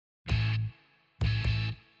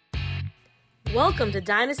Welcome to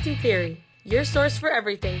Dynasty Theory, your source for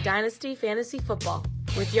everything Dynasty Fantasy Football,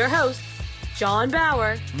 with your hosts, John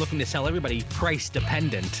Bauer. I'm looking to sell everybody price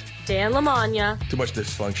dependent. Dan Lamagna. Too much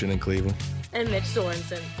dysfunction in Cleveland. And Mitch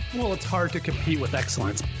Sorensen. Well, it's hard to compete with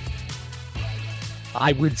excellence.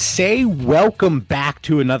 I would say welcome back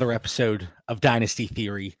to another episode of Dynasty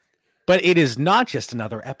Theory, but it is not just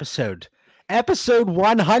another episode. Episode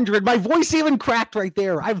 100. My voice even cracked right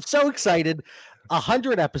there. I'm so excited.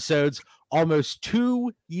 100 episodes, almost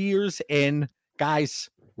 2 years in. Guys,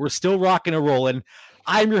 we're still rocking and rolling.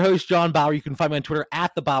 I'm your host, John Bauer. You can find me on Twitter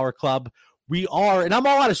at The Bauer Club. We are, and I'm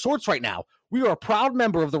all out of sorts right now. We are a proud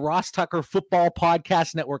member of the Ross Tucker Football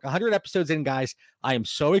Podcast Network. 100 episodes in, guys. I am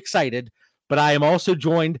so excited, but I am also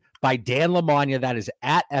joined by Dan Lamagna. That is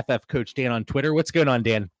at FF Coach Dan on Twitter. What's going on,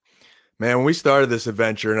 Dan? Man, when we started this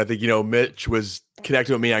adventure, and I think, Mitch was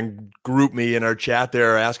connecting with me on GroupMe in our chat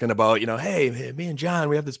there, asking about, hey, me and John,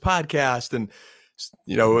 we have this podcast and,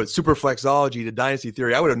 Super Flexology to Dynasty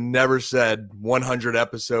Theory. I would have never said 100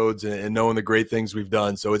 episodes and knowing the great things we've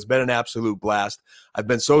done. So it's been an absolute blast. I've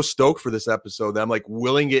been so stoked for this episode that I'm like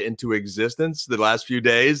willing it into existence the last few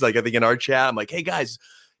days. Like I think in our chat, I'm like, hey guys,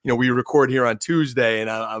 we record here on Tuesday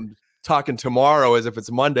and I'm talking tomorrow as if it's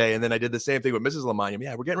Monday. And then I did the same thing with Mrs. Lamagna.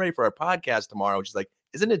 Yeah, we're getting ready for our podcast tomorrow. She's like,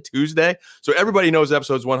 isn't it Tuesday? So everybody knows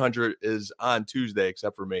episodes 100 is on Tuesday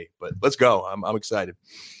except for me. But let's go. I'm excited.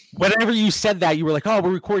 Whenever you said that, you were like, oh, we're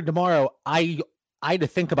recording tomorrow. I had to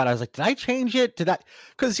think about it. I was like, did I change it? Did that?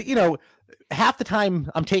 Because, half the time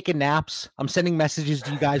I'm taking naps. I'm sending messages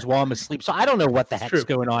to you guys while I'm asleep. So I don't know what the heck's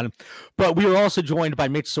going on. But we are also joined by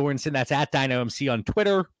Mitch Sorensen. That's at DynoMC on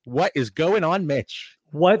Twitter. What is going on, Mitch?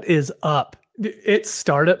 What is up? It's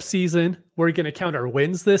startup season. We're going to count our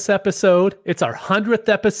wins this episode. It's our 100th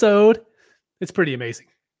episode. It's pretty amazing.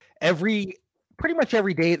 Pretty much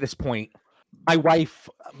every day at this point, my wife,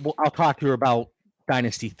 I'll talk to her about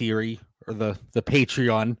Dynasty Theory or the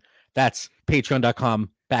Patreon. That's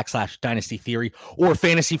patreon.com/Dynasty Theory or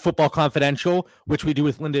Fantasy Football Confidential, which we do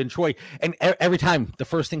with Linda and Troy. And every time, the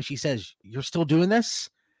first thing she says, you're still doing this?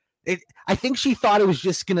 I think she thought it was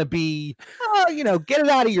just going to be, get it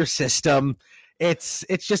out of your system. It's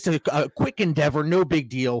just a quick endeavor, no big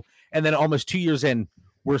deal. And then almost 2 years in,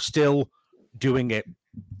 we're still doing it.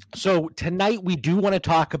 So tonight we do want to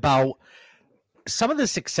talk about some of the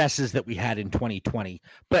successes that we had in 2020.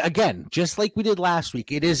 But again, just like we did last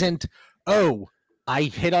week, it isn't, oh, I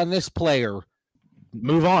hit on this player,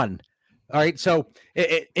 move on. All right. So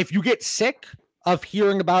if you get sick of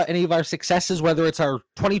hearing about any of our successes, whether it's our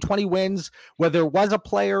 2020 wins, whether it was a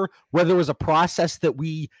player, whether it was a process that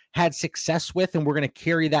we had success with, and we're going to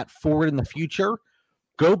carry that forward in the future,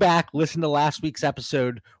 go back, listen to last week's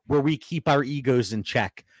episode where we keep our egos in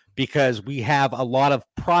check, because we have a lot of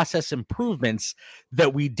process improvements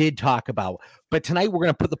that we did talk about. But tonight we're going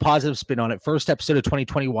to put the positive spin on it. First episode of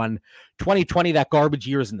 2021, 2020, that garbage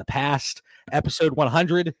year is in the past. Episode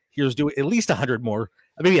 100, here's do at least 100 more,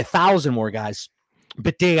 maybe 1,000 more, guys.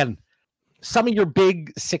 But Dan, some of your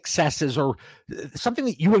big successes or something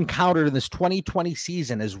that you encountered in this 2020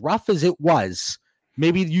 season, as rough as it was,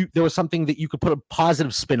 maybe there was something that you could put a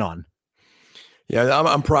positive spin on. Yeah,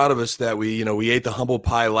 I'm proud of us that we ate the humble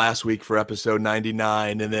pie last week for episode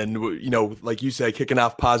 99. And then, like you said, kicking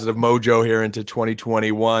off positive mojo here into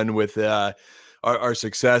 2021 with our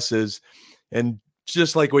successes. And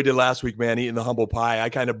just like we did last week, man, eating the humble pie, I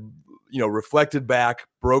kind of, reflected back,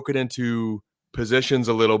 broke it into positions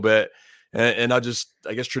a little bit. And I'll just,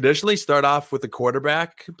 I guess, traditionally start off with the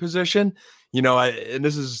quarterback position. And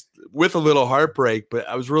this is with a little heartbreak, but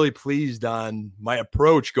I was really pleased on my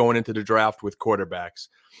approach going into the draft with quarterbacks.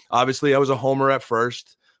 Obviously, I was a homer at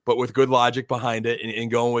first, but with good logic behind it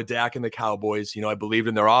and going with Dak and the Cowboys. I believed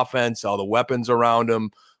in their offense, all the weapons around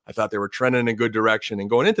them. I thought they were trending in a good direction. And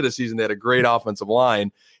going into the season, they had a great offensive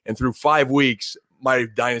line. And through 5 weeks, my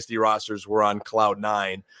dynasty rosters were on cloud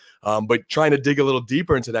 9. But trying to dig a little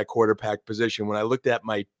deeper into that quarterback position, when I looked at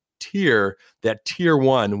my tier, that tier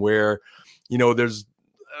 1, where there's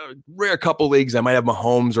a rare couple leagues I might have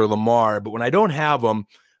Mahomes or Lamar, but when I don't have them,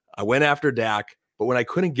 I went after Dak. But when I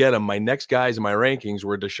couldn't get him, my next guys in my rankings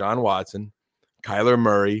were Deshaun Watson, Kyler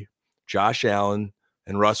Murray, Josh Allen,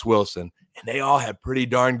 and Russ Wilson. And they all had pretty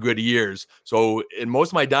darn good years. So in most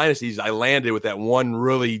of my dynasties, I landed with that one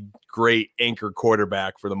really great anchor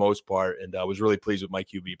quarterback for the most part. And I was really pleased with my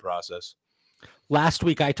QB process. Last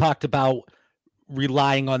week, I talked about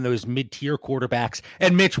relying on those mid-tier quarterbacks.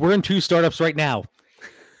 And Mitch, we're in 2 startups right now.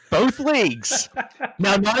 Both leagues.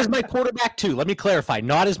 Now, not as my quarterback 2. Let me clarify.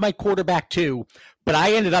 Not as my quarterback 2, but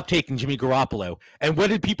I ended up taking Jimmy Garoppolo. And what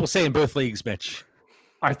did people say in both leagues, Mitch?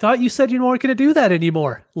 I thought you said you weren't going to do that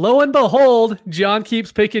anymore. Lo and behold, John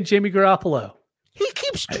keeps picking Jimmy Garoppolo. He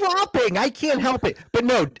keeps dropping. I can't help it. But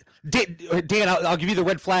no, Dan, I'll give you the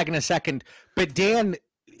red flag in a second. But Dan,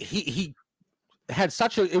 he had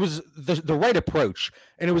it was the right approach,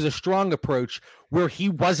 and it was a strong approach where he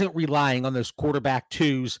wasn't relying on those quarterback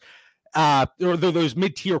twos, or those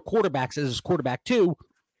mid-tier quarterbacks as his quarterback two.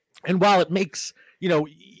 And while it makes,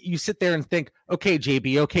 you sit there and think, okay,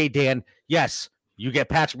 JB, okay, Dan, yes, you get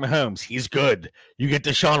Patrick Mahomes, he's good. You get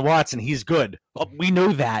Deshaun Watson, he's good. Well, we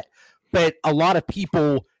know that. But a lot of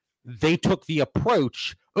people, they took the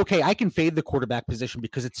approach, okay, I can fade the quarterback position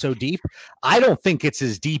because it's so deep. I don't think it's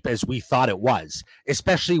as deep as we thought it was,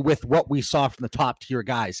 especially with what we saw from the top tier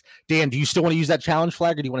guys. Dan, do you still want to use that challenge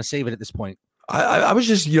flag, or do you want to save it at this point? I was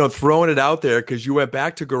just, throwing it out there because you went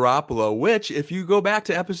back to Garoppolo, which if you go back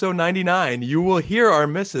to episode 99, you will hear our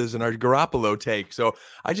misses and our Garoppolo take. So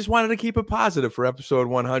I just wanted to keep it positive for episode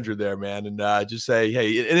 100 there, man. And just say,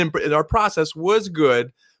 hey, and our process was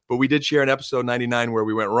good, but we did share in episode 99 where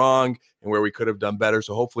we went wrong and where we could have done better.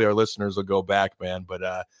 So hopefully our listeners will go back, man. But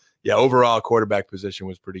overall quarterback position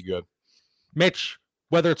was pretty good. Mitch,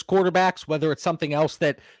 whether it's quarterbacks, whether it's something else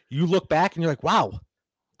that you look back and you're like, wow,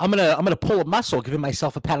 I'm gonna pull a muscle, giving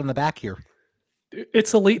myself a pat on the back here.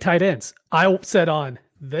 It's elite tight ends. I said on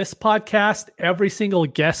this podcast, every single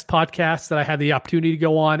guest podcast that I had the opportunity to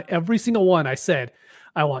go on, every single one, I said,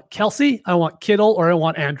 I want Kelsey, I want Kittle, or I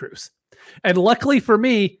want Andrews. And luckily for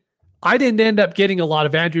me, I didn't end up getting a lot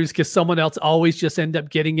of Andrews because someone else always just ended up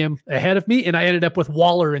getting him ahead of me, and I ended up with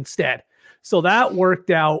Waller instead. So that worked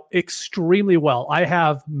out extremely well. I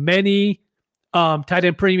have many tight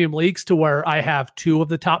end premium leagues to where I have two of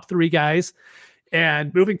the top three guys.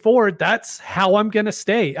 And moving forward, that's how I'm going to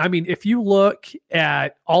stay. I mean, if you look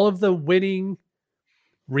at all of the winning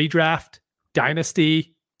redraft,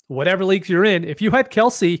 dynasty, whatever leagues you're in, if you had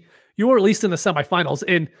Kelsey, you were at least in the semifinals.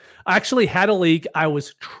 And I actually had a league I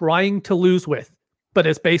was trying to lose with, but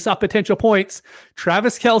it's based off potential points.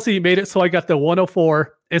 Travis Kelce made it so I got the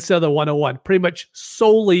 104 instead of the 101, pretty much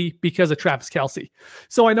solely because of Travis Kelce.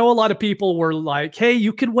 So I know a lot of people were like, hey,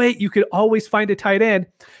 you could wait. You could always find a tight end.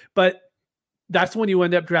 But that's when you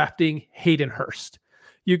end up drafting Hayden Hurst.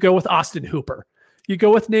 You go with Austin Hooper. You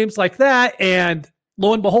go with names like that. And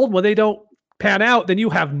lo and behold, when they don't pan out, then you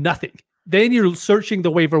have nothing. Then you're searching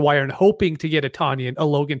the waiver wire and hoping to get a Tanyan, a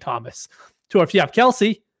Logan Thomas. So if you have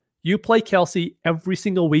Kelsey, you play Kelsey every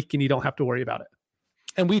single week and you don't have to worry about it.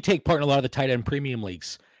 And we take part in a lot of the tight end premium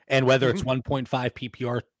leagues. And whether it's 1.5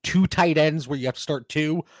 PPR, 2 tight ends where you have to start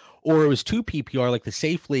 2, or it was 2 PPR like the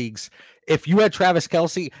safe leagues, if you had Travis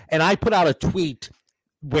Kelce, and I put out a tweet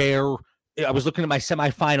where I was looking at my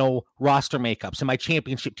semifinal roster makeups and my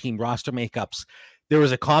championship team roster makeups, there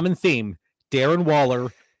was a common theme, Darren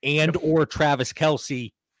Waller and or Travis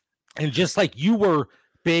Kelce. And just like you were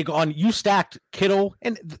big on, you stacked Kittle,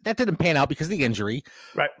 and that didn't pan out because of the injury.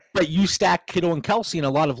 Right. But you stacked Kittle and Kelce in a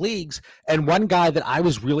lot of leagues. And one guy that I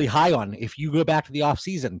was really high on, if you go back to the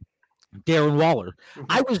offseason, Darren Waller.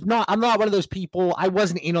 Mm-hmm. I'm not one of those people. I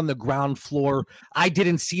wasn't in on the ground floor. I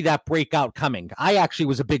didn't see that breakout coming. I actually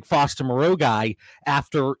was a big Foster Moreau guy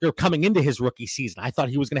coming into his rookie season. I thought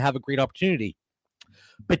he was going to have a great opportunity.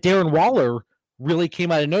 But Darren Waller really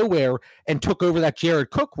came out of nowhere and took over that Jared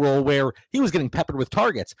Cook role where he was getting peppered with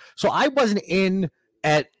targets. So I wasn't in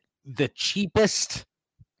at the cheapest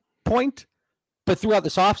point, but throughout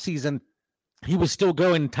this offseason, he was still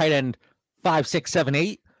going tight end 5, 6, 7,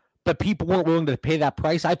 8, but people weren't willing to pay that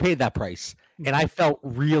price. I paid that price, and I felt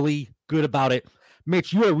really good about it.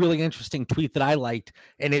 Mitch, you had a really interesting tweet that I liked,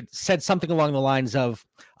 and it said something along the lines of,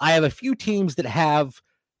 I have a few teams that have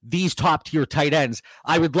these top tier tight ends.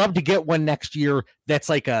 I would love to get one next year that's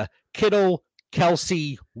like a Kittle,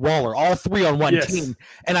 Kelce, Waller, all 3 on one team.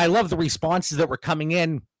 And I love the responses that were coming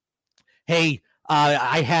in. Hey,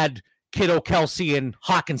 I had Kittle, Kelce, and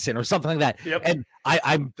Hawkinson or something like that. Yep. And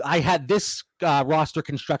I had this roster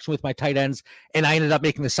construction with my tight ends, and I ended up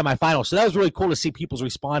making the semifinal. So that was really cool to see people's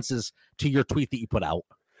responses to your tweet that you put out.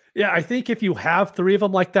 Yeah, I think if you have 3 of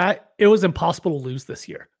them like that, it was impossible to lose this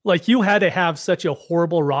year. Like, you had to have such a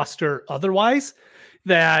horrible roster otherwise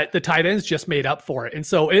that the tight ends just made up for it. And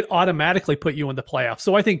so it automatically put you in the playoffs.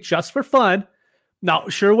 So I think just for fun,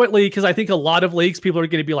 not sure what league, because I think a lot of leagues, people are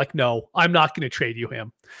going to be like, no, I'm not going to trade you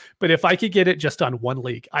him. But if I could get it just on one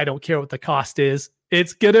league, I don't care what the cost is.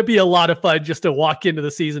 It's going to be a lot of fun just to walk into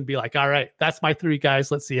the season and be like, all right, that's my 3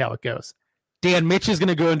 guys. Let's see how it goes. Dan, Mitch is going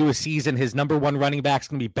to go into a season. His number 1 running back is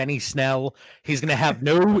going to be Benny Snell. He's going to have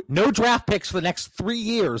no draft picks for the next 3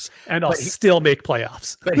 years. And I'll still make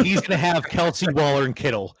playoffs. But he's going to have Kelce, Waller, and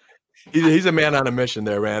Kittle. He's a man on a mission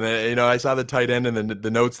there, man. I saw the tight end and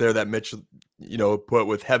the notes there that Mitch, put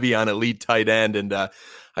with heavy on elite tight end. And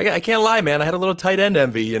I can't lie, man. I had a little tight end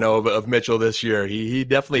envy, of Mitchell this year. He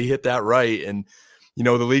definitely hit that right. And,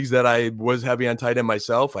 the leagues that I was heavy on tight end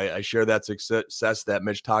myself, I share that success that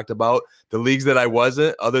Mitch talked about. The leagues that I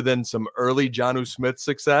wasn't, other than some early Jonnu Smith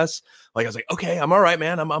success, I was like, okay, I'm all right,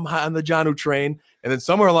 man. I'm high on the Jonnu train. And then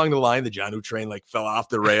somewhere along the line, the Jonnu train fell off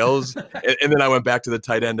the rails. and then I went back to the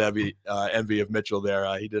tight end envy of Mitchell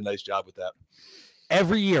there. He did a nice job with that.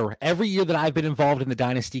 Every year that I've been involved in the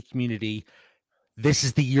Dynasty community, this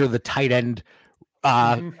is the year the tight end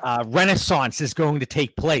renaissance is going to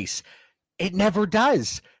take place. It never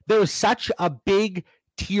does. There's such a big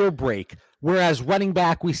tier break. Whereas running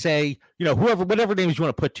back, we say, whatever names you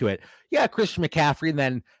want to put to it. Yeah, Christian McCaffrey, and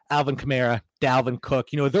then Alvin Kamara, Dalvin Cook.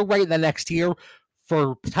 They're right in the next tier.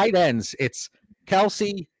 For tight ends, it's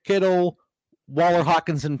Kelsey, Kittle, Waller,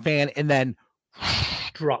 Hawkinson, Fan, and then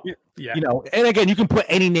drop. Yeah. And again, you can put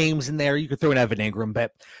any names in there. You could throw in Evan Ingram.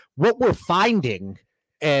 But what we're finding,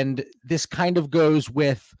 and this kind of goes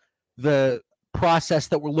with the process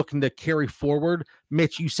that we're looking to carry forward.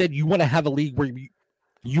 Mitch, you said you want to have a league where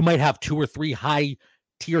you might have 2 or 3 high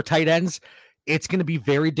tier tight ends. It's going to be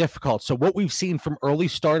very difficult. So what we've seen from early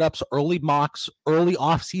startups, early mocks, early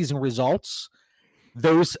offseason results,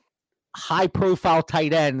 those high profile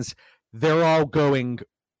tight ends, they're all going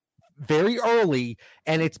very early,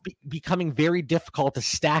 and it's becoming very difficult to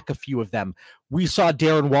stack a few of them. We saw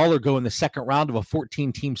Darren Waller go in the second round of a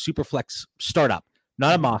 14-team Superflex startup,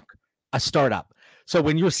 not a mock, a startup. So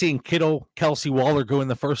when you're seeing Kittle, Kelsey, Waller go in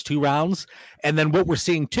the first 2 rounds, and then what we're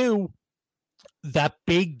seeing too, that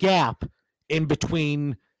big gap in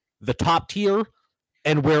between the top tier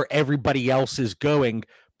and where everybody else is going.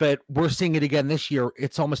 But we're seeing it again this year.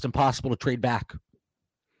 It's almost impossible to trade back.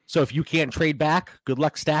 So if you can't trade back, good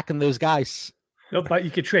luck stacking those guys. No, but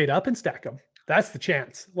you could trade up and stack them. That's the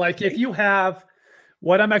chance. If you have,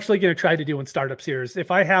 what I'm actually going to try to do in startups here is if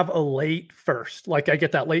I have a late first, I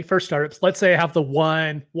get that late first startups, let's say I have the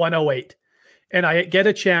 108 and I get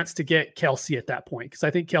a chance to get Kelsey at that point, because I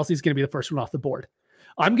think Kelsey's going to be the first one off the board.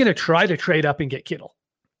 I'm going to try to trade up and get Kittle,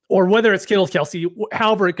 or whether it's Kittle, Kelsey,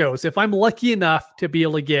 however it goes. If I'm lucky enough to be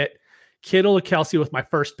able to get Kittle or Kelsey with my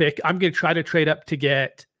first pick, I'm going to try to trade up to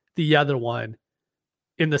get the other one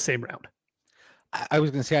in the same round. I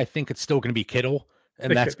was going to say, I think it's still going to be Kittle.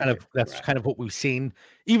 And that's kind of what we've seen,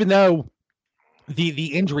 even though the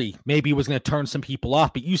injury maybe was going to turn some people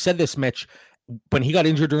off. But you said this, Mitch, when he got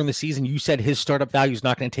injured during the season, you said his startup value is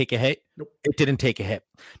not going to take a hit. Nope. It didn't take a hit.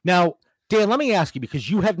 Now, Dan, let me ask you, because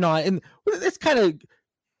you have not, and it's kind of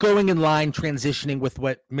going in line, transitioning with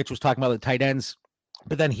what Mitch was talking about, the tight ends.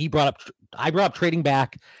 But then I brought up trading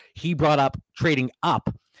back. He brought up trading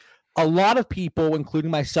up. A lot of people, including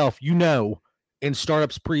myself, in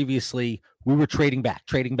startups previously, we were trading back.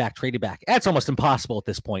 That's almost impossible at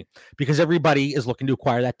this point because everybody is looking to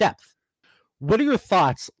acquire that depth. What are your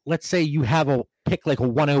thoughts? Let's say you have a pick like a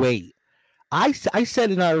 108. I said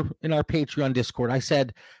in our Patreon Discord, I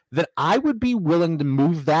said that I would be willing to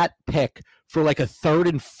move that pick for like a 3rd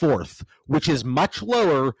and 4th, which is much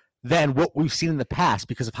lower than what we've seen in the past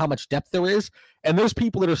because of how much depth there is. And there's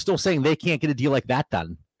people that are still saying they can't get a deal like that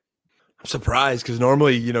done. I'm surprised because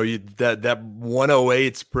normally, that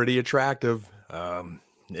 108's pretty attractive,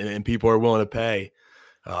 and people are willing to pay.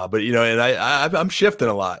 But and I'm shifting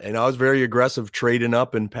a lot, and I was very aggressive trading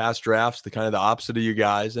up in past drafts, the kind of the opposite of you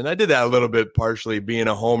guys, and I did that a little bit partially being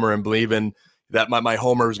a homer and believing that my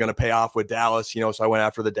homer was going to pay off with Dallas, so I went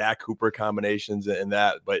after the Dak Cooper combinations and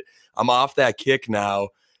that. But I'm off that kick now,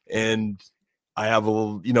 and I have a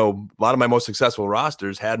lot of my most successful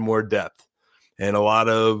rosters had more depth. And a lot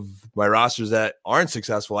of my rosters that aren't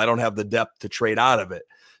successful, I don't have the depth to trade out of it.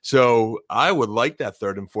 So I would like that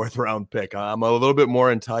 3rd and 4th round pick. I'm a little bit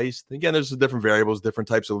more enticed. Again, there's different variables, different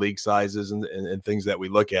types of league sizes and things that we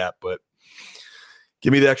look at. But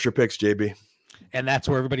give me the extra picks, JB. And that's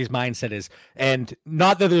where everybody's mindset is. And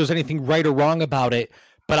not that there's anything right or wrong about it,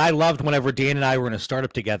 but I loved whenever Dan and I were in a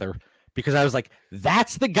startup together because I was like,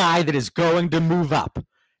 that's the guy that is going to move up.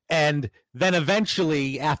 And then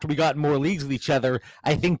eventually, after we got more leagues with each other,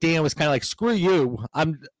 I think Dan was kind of like, "Screw you! I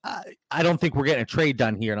don't think we're getting a trade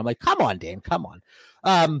done here." And I'm like, "Come on, Dan, come on."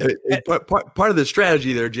 Part of the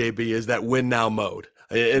strategy there, JB, is that win now mode.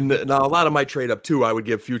 And now a lot of my trade up too, I would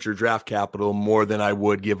give future draft capital more than I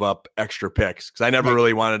would give up extra picks because I never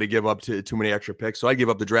really wanted to give up too many extra picks. So I give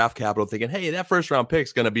up the draft capital, thinking, "Hey, that 1st round pick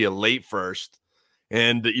is going to be a late first,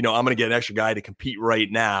 and I'm going to get an extra guy to compete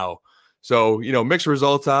right now." So, mixed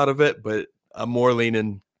results out of it, but I'm more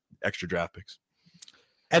leaning extra draft picks.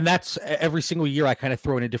 And that's every single year I kind of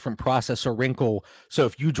throw in a different process or wrinkle. So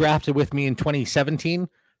if you drafted with me in 2017,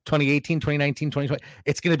 2018, 2019, 2020,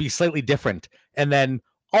 it's going to be slightly different. And then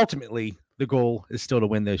ultimately the goal is still to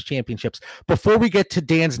win those championships. Before we get to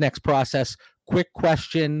Dan's next process, quick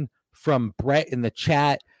question from Brett in the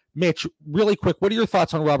chat. Mitch, really quick, what are your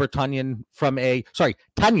thoughts on Robert Tonyan from a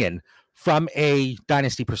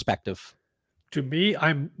dynasty perspective? To me,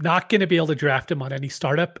 I'm not going to be able to draft him on any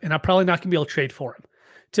startup, and I'm probably not going to be able to trade for him.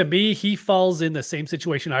 To me, he falls in the same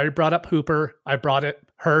situation. I already brought up Hooper. I brought it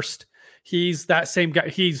Hurst. He's that same guy.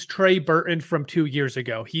 He's Trey Burton from 2 years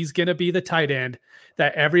ago. He's going to be the tight end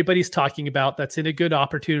that everybody's talking about. That's in a good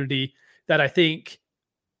opportunity that I think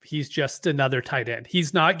he's just another tight end.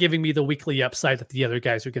 He's not giving me the weekly upside that the other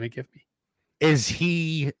guys are going to give me. Is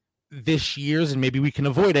he this year's, and maybe we can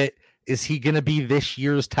avoid it, is he going to be this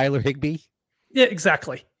year's Tyler Higbee? Yeah,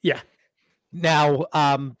 exactly. Yeah. Now,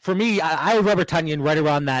 for me, I have Robert Tonyan right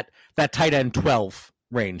around that tight end 12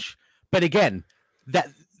 range. But again, that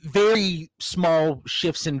very small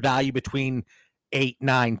shifts in value between 8,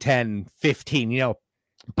 9, 10, 15,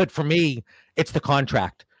 But for me, it's the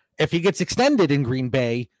contract. If he gets extended in Green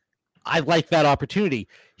Bay, I like that opportunity.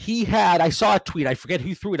 I saw a tweet, I forget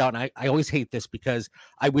who threw it out, and I always hate this because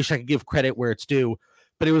I wish I could give credit where it's due,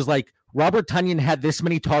 but it was like Robert Tonyan had this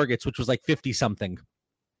many targets, which was like 50-something.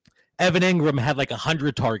 Evan Ingram had like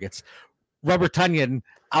 100 targets. Robert Tonyan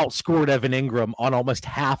outscored Evan Ingram on almost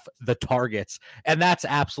half the targets, and that's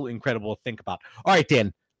absolutely incredible to think about. All right,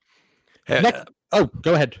 Dan. Hey,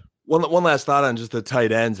 Go ahead. One last thought on just the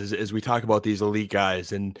tight ends as we talk about these elite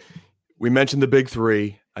guys, and we mentioned the big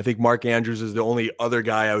three. I think Mark Andrews is the only other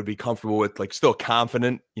guy I would be comfortable with, like still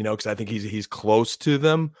confident, because I think he's close to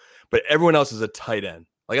them. But everyone else is a tight end.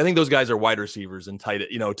 Like I think those guys are wide receivers and tight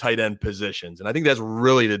end positions, and I think that's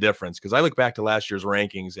really the difference. Because I look back to last year's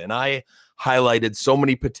rankings, and I highlighted so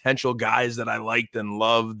many potential guys that I liked and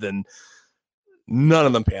loved, and none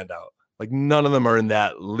of them panned out. Like none of them are in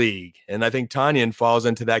that league. And I think Tonyan falls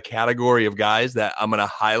into that category of guys that I'm going to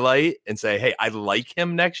highlight and say, hey, I like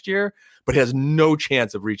him next year, but he has no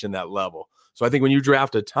chance of reaching that level. So I think when you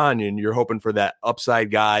draft a Tonyan, you're hoping for that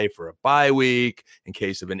upside guy for a bye week, in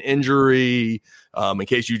case of an injury, in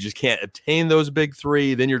case you just can't obtain those big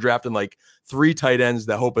three. Then you're drafting like 3 tight ends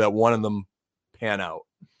that hope that one of them pan out,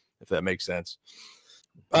 if that makes sense.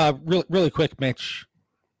 Really quick, Mitch,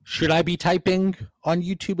 should I be typing on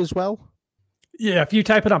YouTube as well? Yeah, if you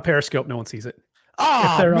type it on Periscope, no one sees it.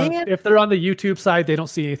 Oh, if they're on the YouTube side, they don't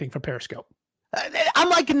see anything from Periscope. I'm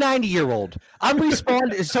like a 90-year-old. I'm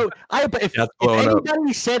responding. So if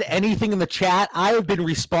anybody said anything in the chat, I have been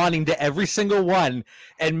responding to every single one.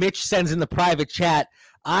 And Mitch sends in the private chat.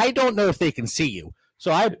 I don't know if they can see you.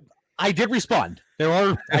 So I did respond.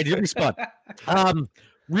 I did respond.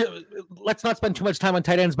 Let's not spend too much time on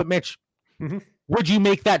tight ends, but Mitch, would you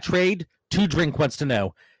make that trade? Two Drink wants to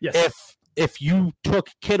know. Yes. If you took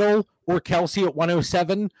Kittle or Kelsey at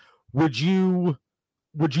 107, would you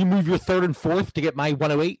move your 3rd and 4th to get my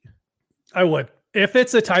 108? I would. If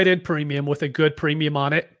it's a tight end premium with a good premium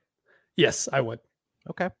on it, yes, I would.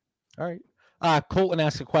 Okay. All right. Colton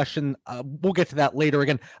asked a question. We'll get to that later.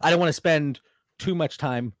 Again, I don't want to spend too much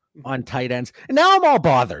time on tight ends. And now I'm all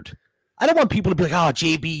bothered. I don't want people to be like, oh,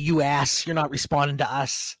 JB, you ass, you're not responding to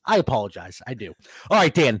us. I apologize. I do. All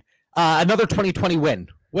right, Dan, another 2020 win.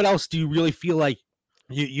 What else do you really feel like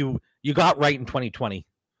you got right in 2020?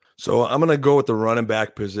 So I'm going to go with the running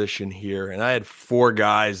back position here. And I had 4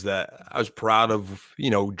 guys that I was proud of,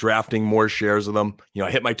 drafting more shares of them. I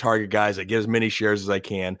hit my target guys. I get as many shares as I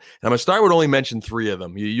can. And I'm going to start with only mention 3 of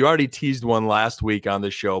them. You already teased one last week on the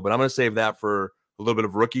show, but I'm going to save that for a little bit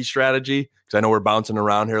of rookie strategy because I know we're bouncing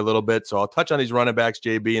around here a little bit. So I'll touch on these running backs,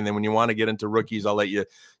 JB. And then when you want to get into rookies, I'll let you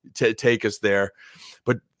take us there.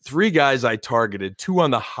 But 3 guys I targeted, 2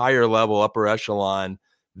 on the higher level, upper echelon,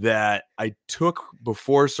 that I took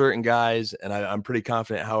before certain guys, and I'm pretty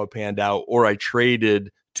confident how it panned out, or I traded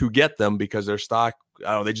to get them because their stock,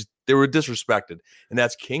 they were disrespected. And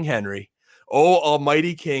that's King Henry. Oh,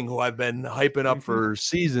 almighty King, who I've been hyping up for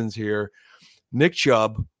seasons here. Nick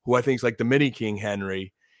Chubb, who I think is like the mini King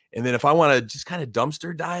Henry. And then if I want to just kind of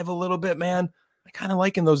dumpster dive a little bit, man, I kind of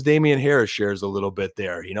liking those Damian Harris shares a little bit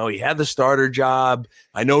there. He had the starter job.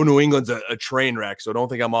 I know New England's a train wreck, so don't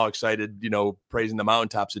think I'm all excited, praising the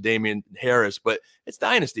mountaintops of Damian Harris, but it's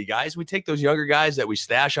dynasty, guys. We take those younger guys that we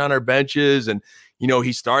stash on our benches, and,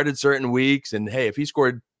 he started certain weeks, and hey, if he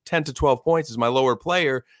scored 10 to 12 points as my lower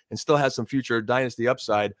player and still has some future dynasty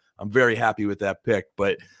upside, I'm very happy with that pick.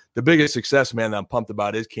 But the biggest success, man, that I'm pumped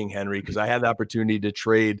about is King Henry, because I had the opportunity to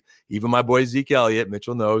trade even my boy Zeke Elliott,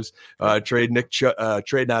 Mitchell knows, trade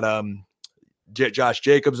Josh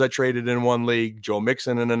Jacobs I traded in one league, Joe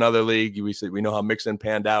Mixon in another league. We know how Mixon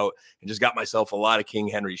panned out, and just got myself a lot of King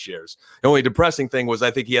Henry shares. The only depressing thing was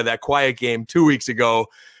I think he had that quiet game 2 weeks ago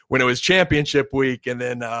when it was championship week, and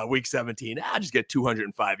then week 17, I just get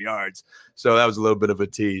 205 yards. So that was a little bit of a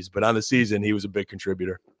tease, but on the season, he was a big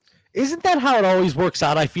contributor. Isn't that how it always works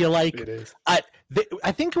out? I feel like It is.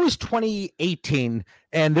 I think it was 2018,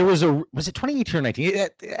 and was it 2018 or 19?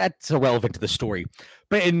 That's irrelevant to the story.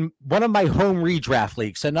 But in one of my home redraft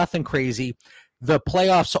leagues, so nothing crazy, the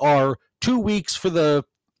playoffs are 2 weeks for the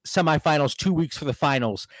semifinals, 2 weeks for the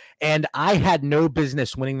finals, and I had no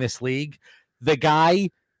business winning this league. The guy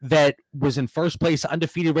that was in first place,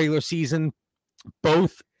 undefeated regular season,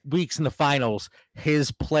 both weeks in the finals,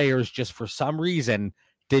 his players just for some reason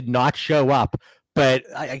did not show up. But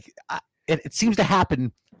it seems to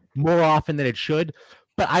happen more often than it should.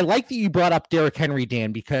 But I like that you brought up Derrick Henry,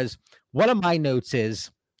 Dan, because one of my notes is,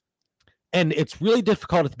 and it's really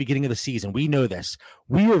difficult at the beginning of the season. We know this.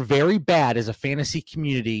 We were very bad as a fantasy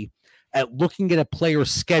community at looking at a player's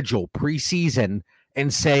schedule preseason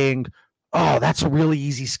and saying, oh, that's a really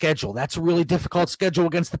easy schedule. That's a really difficult schedule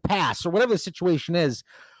against the pass, or whatever the situation is.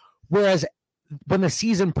 Whereas when the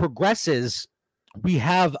season progresses, we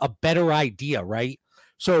have a better idea, right?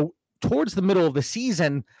 So towards the middle of the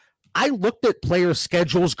season, I looked at players'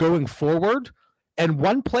 schedules going forward, and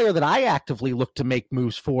one player that I actively looked to make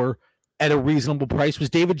moves for at a reasonable price was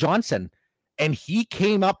David Johnson, and he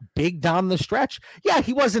came up big down the stretch. Yeah,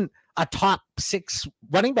 he wasn't a top 6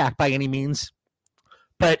 running back by any means,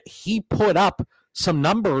 but he put up some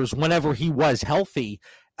numbers whenever he was healthy.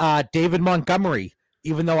 David Montgomery,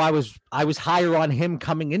 even though I was higher on him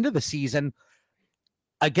coming into the season,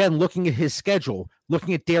 again, looking at his schedule,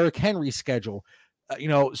 looking at Derrick Henry's schedule,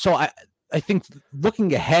 so I think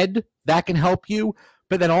looking ahead, that can help you.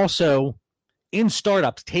 But then also in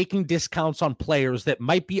startups, taking discounts on players that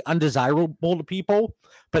might be undesirable to people,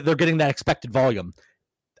 but they're getting that expected volume.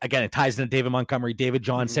 Again, it ties into David Montgomery, David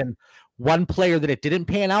Johnson. Mm-hmm. One player that it didn't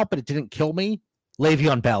pan out, but it didn't kill me,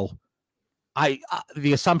 Le'Veon Bell.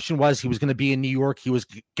 The assumption was he was going to be in New York. He was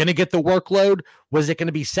going to get the workload. Was it going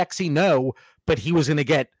to be sexy? No, but he was going to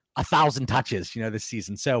get 1,000 touches, this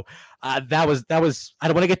season. So that was, I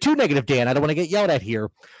don't want to get too negative, Dan. I don't want to get yelled at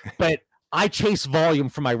here, but I chase volume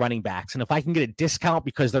for my running backs. And if I can get a discount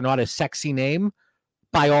because they're not a sexy name,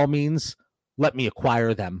 by all means, let me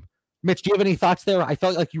acquire them. Mitch, do you have any thoughts there? I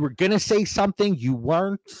felt like you were going to say something. You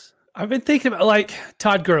weren't. I've been thinking about like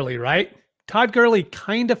Todd Gurley, right? Todd Gurley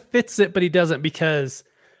kind of fits it, but he doesn't, because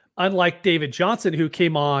unlike David Johnson, who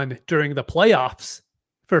came on during the playoffs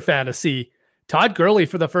for fantasy, Todd Gurley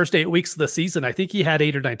for the first 8 weeks of the season, I think he had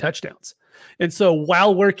 8 or 9 touchdowns. And so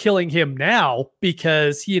while we're killing him now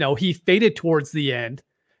because, he faded towards the end,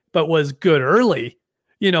 but was good early,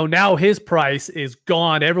 now his price is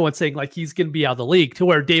gone. Everyone's saying like he's going to be out of the league, to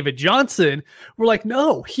where David Johnson, we're like,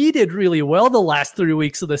 no, he did really well the last 3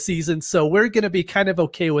 weeks of the season. So we're going to be kind of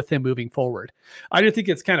okay with him moving forward. I do think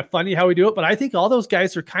it's kind of funny how we do it, but I think all those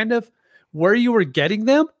guys are kind of where you were getting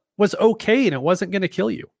them was okay. And it wasn't going to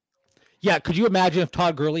kill you. Yeah. Could you imagine if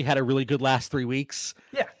Todd Gurley had a really good last 3 weeks?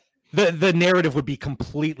 Yeah. The narrative would be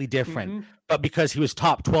completely different. Mm-hmm. But because he was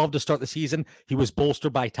top 12 to start the season, he was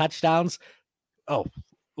bolstered by touchdowns. Oh,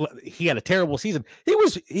 he had a terrible season.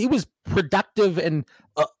 He was productive and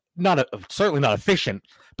certainly not efficient,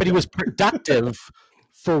 but he was productive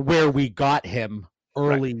for where we got him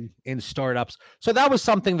early in startups. So that was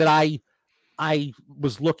something that I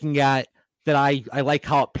was looking at, that I like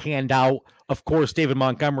how it panned out. Of course, David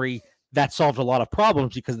Montgomery, that solved a lot of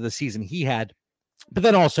problems because of the season he had, but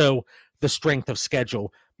then also the strength of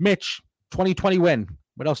schedule. Mitch, 2020 win.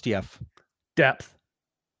 What else do you have? Depth.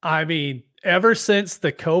 I mean, ever since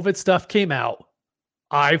the COVID stuff came out,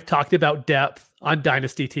 I've talked about depth on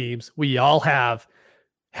dynasty teams. We all have.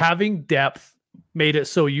 Having depth made it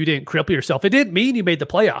so you didn't cripple yourself. It didn't mean you made the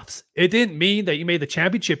playoffs. It didn't mean that you made the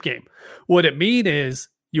championship game. What it mean is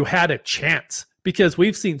you had a chance, because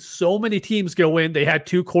we've seen so many teams go in. They had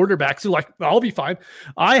 2 quarterbacks. They're like, I'll be fine.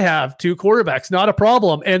 I have 2 quarterbacks, not a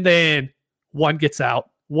problem. And then one gets out,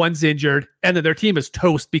 one's injured, and then their team is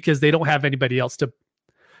toast because they don't have anybody else to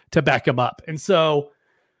back them up. And so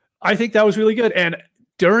I think that was really good. And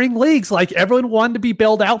during leagues, like, everyone wanted to be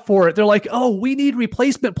bailed out for it. They're like, oh, we need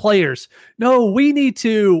replacement players. No, we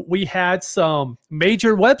had some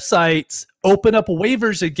major websites open up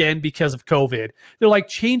waivers again because of COVID. They're like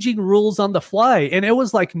changing rules on the fly. And it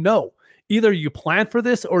was like, no, either you planned for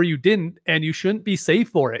this or you didn't, and you shouldn't be safe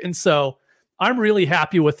for it. And so I'm really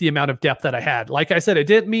happy with the amount of depth that I had. Like I said, it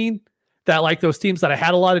didn't mean that like those teams that I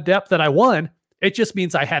had a lot of depth that I won. It just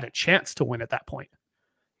means I had a chance to win at that point.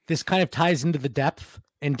 this kind of ties into the depth.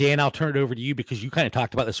 And Dan, I'll turn it over to you because you kind of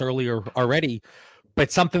talked about this earlier already.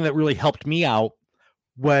 But something that really helped me out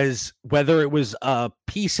was whether it was a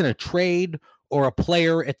piece in a trade or a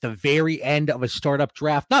player at the very end of a startup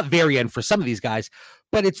draft, not very end for some of these guys,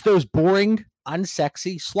 but it's those boring,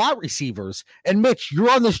 unsexy slot receivers. And Mitch,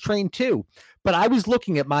 you're on this train too. But I was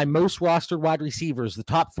looking at my most rostered wide receivers, the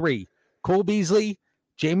top three: Cole Beasley,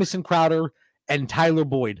 Jamison Crowder, and Tyler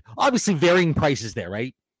Boyd. Obviously varying prices there,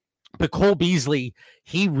 right? But Cole Beasley,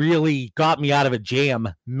 he really got me out of a jam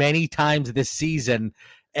many times this season.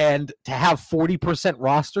 And to have 40%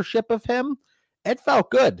 rostership of him, it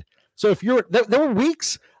felt good. So if you're, there were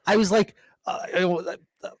weeks I was like, do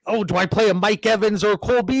I play a Mike Evans or a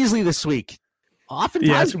Cole Beasley this week? Oftentimes,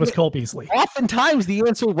 yes, it was Cole Beasley. Oftentimes the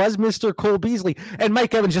answer was Mr. Cole Beasley. And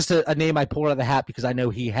Mike Evans, just a name I pulled out of the hat because I know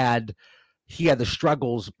he had the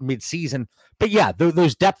struggles mid-season. But yeah,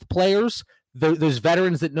 those depth players, those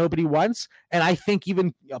veterans that nobody wants. And I think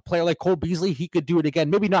even a player like Cole Beasley, he could do it again.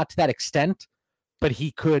 Maybe not to that extent, but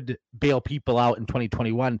he could bail people out in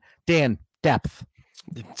 2021. Dan, depth.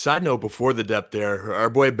 Side note before the depth there, our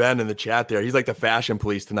boy Ben in the chat there, he's like the fashion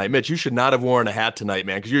police tonight. Mitch, you should not have worn a hat tonight,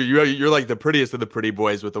 man, because you're like the prettiest of the pretty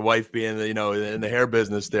boys, with the wife being, in the hair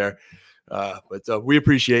business there. But we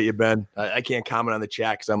appreciate you, Ben. I can't comment on the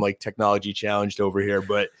chat because I'm like technology challenged over here.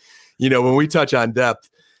 But, when we touch on depth,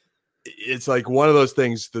 it's like one of those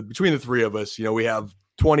things that between the three of us, we have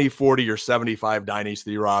 20, 40, or 75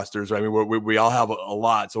 dynasty rosters. Right? I mean, we all have a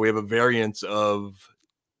lot. So we have a variance of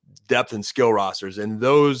depth and skill rosters. And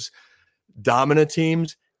those dominant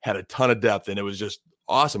teams had a ton of depth. And it was just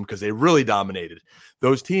awesome because they really dominated.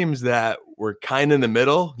 Those teams that were kind of in the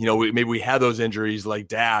middle, maybe we had those injuries like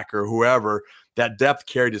Dak or whoever, that depth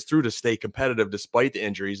carried us through to stay competitive despite the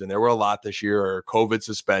injuries. And there were a lot this year, or COVID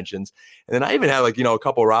suspensions. And then I even had a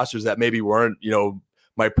couple of rosters that maybe weren't,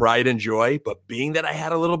 my pride and joy, but being that I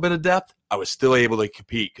had a little bit of depth, I was still able to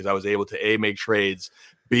compete because I was able to make trades,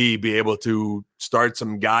 B, be able to start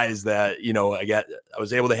some guys that, I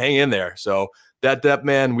was able to hang in there. So that depth,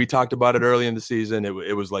 man, we talked about it early in the season.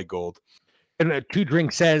 It was like gold. And Two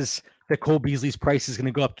Drink says that Cole Beasley's price is going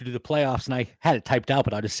to go up to do the playoffs. And I had it typed out,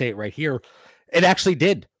 but I'll just say it right here. It actually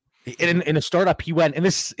did. In a startup, he went, and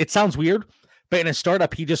it sounds weird, but in a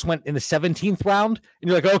startup, he just went in the 17th round. And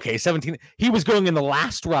you're like, okay, 17. He was going in the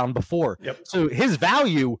last round before. Yep. So his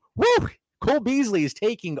value, Cole Beasley is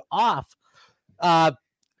taking off.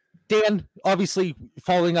 Dan, obviously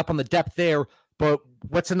following up on the depth there, but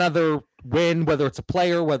what's another win, whether it's a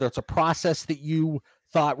player, whether it's a process that you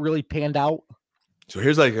thought really panned out? So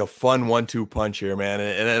here's like a fun 1-2 punch here, man.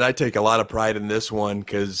 And I take a lot of pride in this one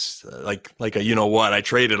because like I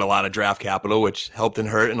traded a lot of draft capital, which helped and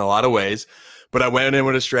hurt in a lot of ways. But I went in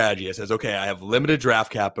with a strategy. I says, okay, I have limited draft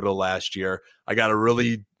capital last year. I got to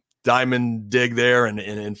really diamond dig there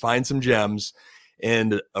and find some gems.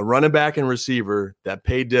 And a running back and receiver that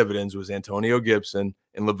paid dividends was Antonio Gibson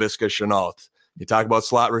and Laviska Shenault. You talk about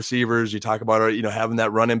slot receivers. You talk about, having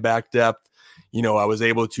that running back depth. I was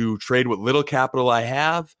able to trade what little capital I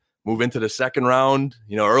have, move into the second round.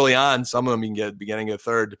 Early on, some of them you can get beginning of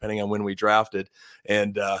third, depending on when we drafted,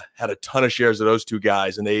 and had a ton of shares of those two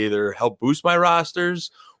guys. And they either helped boost my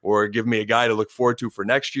rosters or give me a guy to look forward to for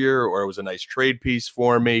next year, or it was a nice trade piece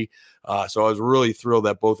for me. So I was really thrilled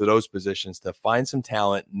at both of those positions to find some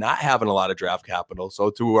talent, not having a lot of draft capital. So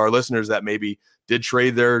to our listeners that maybe did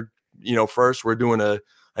trade their, first, we're doing a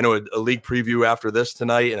league preview after this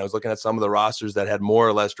tonight. And I was looking at some of the rosters that had more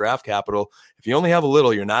or less draft capital. If you only have a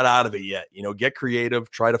little, you're not out of it yet. Get creative,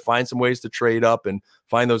 try to find some ways to trade up and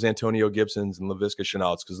find those Antonio Gibsons and Laviska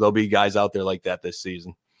Shenaults, because there'll be guys out there like that this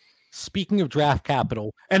season. Speaking of draft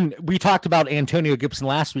capital, and we talked about Antonio Gibson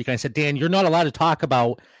last week. I said, Dan, you're not allowed to talk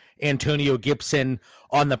about Antonio Gibson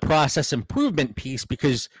on the process improvement piece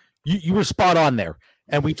because you were spot on there.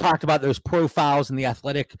 And we talked about those profiles and the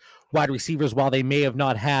athletic wide receivers. While they may have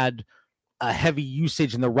not had a heavy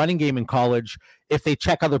usage in the running game in college, if they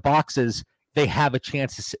check other boxes, they have a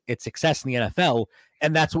chance at success in the NFL.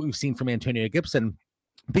 And that's what we've seen from Antonio Gibson.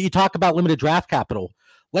 But you talk about limited draft capital.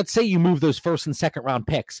 Let's say you move those first and second round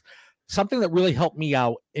picks. Something that really helped me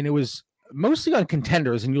out, and it was mostly on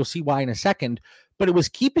contenders, and you'll see why in a second, but it was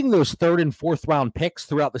keeping those third and fourth round picks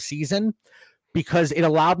throughout the season, because it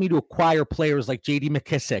allowed me to acquire players like J.D.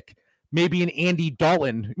 McKissick, maybe an Andy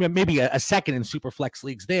Dalton, maybe a second in super flex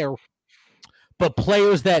leagues there, but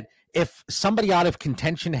players that if somebody out of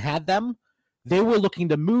contention had them, they were looking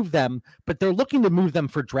to move them, but they're looking to move them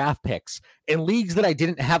for draft picks. In leagues that I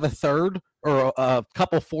didn't have a third or a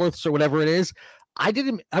couple fourths or whatever it is, I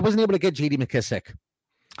wasn't able to get J.D. McKissick.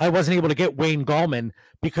 I wasn't able to get Wayne Gallman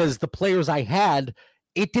because the players I had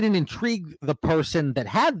it didn't intrigue the person that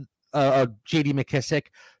had JD McKissic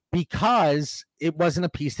because it wasn't a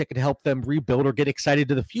piece that could help them rebuild or get excited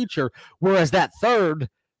to the future. Whereas that third,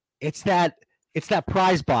 it's that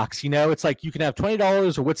prize box, it's like you can have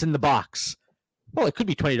 $20 or what's in the box. Well, it could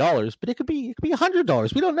be $20, but it could be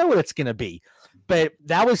 $100. We don't know what it's going to be. But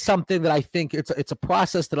that was something that I think it's a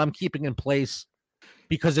process that I'm keeping in place,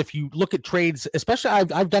 because if you look at trades, especially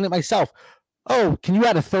I've done it myself. Oh, can you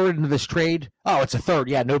add a third into this trade? Oh, it's a third.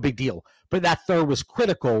 Yeah, no big deal. But that third was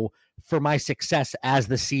critical for my success as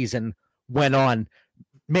the season went on.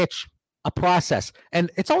 Mitch, a process.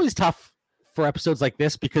 And it's always tough for episodes like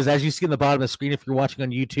this because, as you see on the bottom of the screen, if you're watching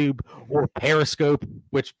on YouTube or Periscope,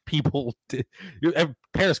 which people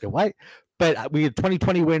Periscope, right? But we had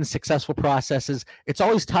 2020 wins, successful processes. It's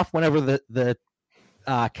always tough whenever the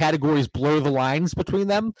categories blur the lines between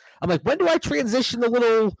them. I'm like, when do I transition the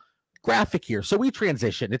little graphic here? So we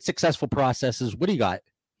transition. It's successful processes. What do you got?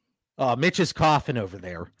 Mitch is coughing over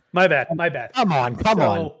there. My bad. Come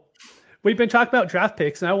on. We've been talking about draft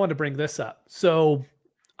picks, and I want to bring this up. So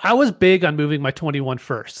I was big on moving my 21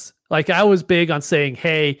 firsts. Like, I was big on saying,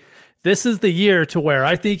 hey, this is the year to where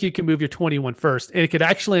I think you can move your 21 first, and it could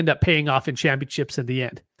actually end up paying off in championships in the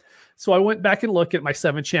end. So I went back and looked at my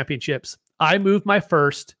 7 championships. I moved my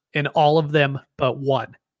first in all of them but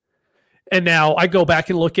one. And now I go back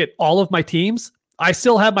and look at all of my teams. I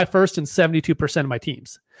still have my first in 72% of my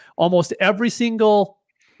teams. Almost every single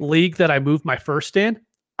league that I moved my first in,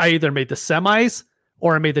 I either made the semis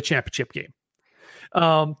or I made the championship game.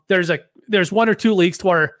 There's one or two leagues to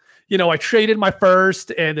where, I traded my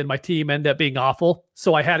first and then my team ended up being awful.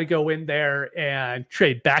 So I had to go in there and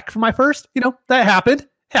trade back for my first. That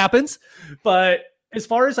happens. But as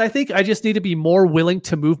far as I think, I just need to be more willing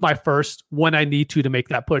to move my first when I need to make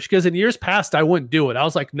that push. Because in years past, I wouldn't do it. I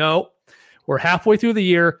was like, no, we're halfway through the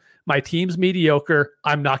year. My team's mediocre.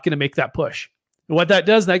 I'm not going to make that push. And what that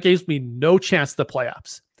does, that gives me no chance at the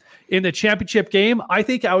playoffs. In the championship game, I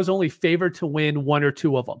think I was only favored to win one or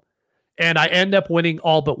two of them. And I end up winning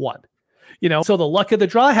all but one. So the luck of the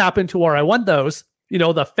draw happened to where I won those.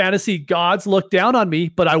 The fantasy gods looked down on me,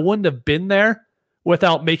 but I wouldn't have been there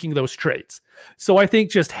without making those trades. So I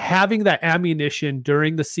think just having that ammunition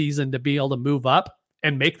during the season to be able to move up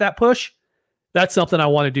and make that push, that's something I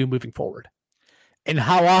want to do moving forward. And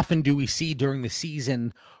how often do we see during the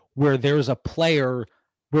season where there's a player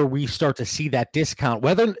where we start to see that discount?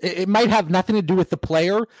 Whether it might have nothing to do with the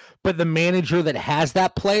player, but the manager that has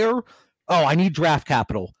that player, I need draft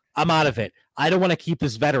capital. I'm out of it. I don't want to keep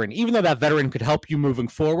this veteran, even though that veteran could help you moving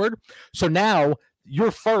forward. So now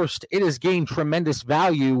your first, it has gained tremendous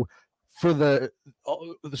value for the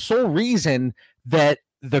sole reason that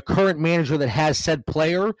the current manager that has said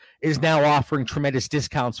player is now offering tremendous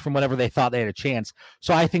discounts from whenever they thought they had a chance.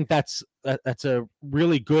 So I think that's a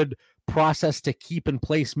really good process to keep in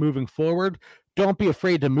place moving forward. Don't be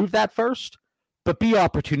afraid to move that first, but be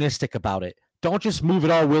opportunistic about it. Don't just move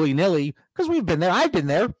it all willy-nilly, because we've been there. I've been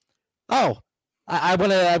there. I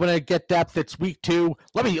want to get depth. It's week 2.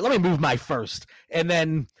 Let me move my first. And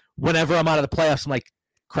then whenever I'm out of the playoffs, I'm like,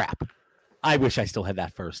 crap. I wish I still had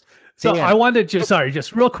that first. So I wanted to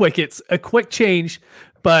just real quick. It's a quick change,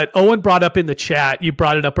 but Owen brought up in the chat. You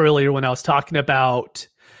brought it up earlier when I was talking about,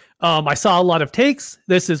 I saw a lot of takes.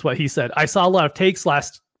 This is what he said. I saw a lot of takes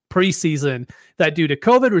last preseason that due to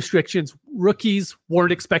COVID restrictions, rookies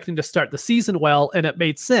weren't expecting to start the season well, and it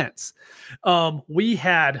made sense. We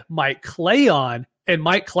had Mike Clay on, and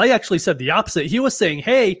Mike Clay actually said the opposite. He was saying,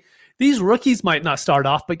 hey, these rookies might not start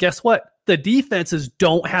off, but guess what? The defenses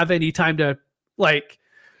don't have any time to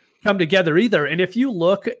come together either. And if you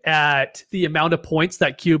look at the amount of points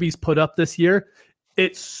that QBs put up this year,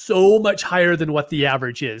 it's so much higher than what the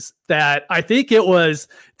average is, that I think it was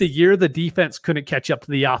the year the defense couldn't catch up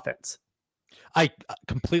to the offense. I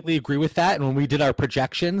completely agree with that. And when we did our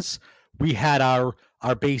projections, we had our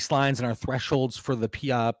baselines and our thresholds for the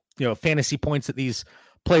fantasy points that these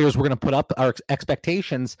players were going to put up, our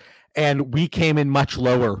expectations, and we came in much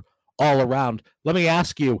lower all around. Let me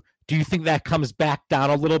ask you, do you think that comes back down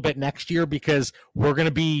a little bit next year? Because we're going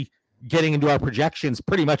to be getting into our projections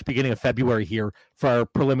pretty much beginning of February here for our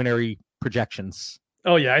preliminary projections.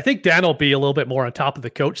 Oh, yeah. I think Dan will be a little bit more on top of the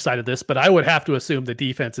coach side of this, but I would have to assume the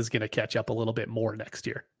defense is going to catch up a little bit more next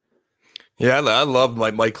year. Yeah, I love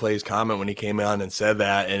Mike Clay's comment when he came on and said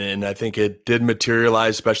that, and I think it did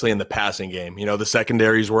materialize, especially in the passing game. The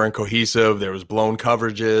secondaries weren't cohesive. There was blown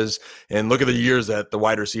coverages, and look at the years that the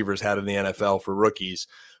wide receivers had in the NFL for rookies.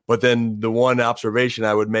 But then the one observation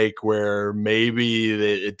I would make where maybe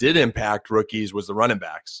it did impact rookies was the running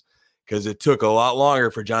backs. because it took a lot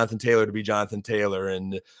longer for Jonathan Taylor to be Jonathan Taylor,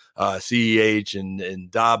 and CEH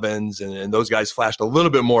and Dobbins and those guys flashed a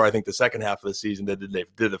little bit more, I think, the second half of the season than they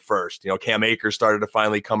did the first. Cam Akers started to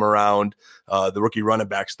finally come around. The rookie running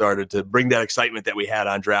back started to bring that excitement that we had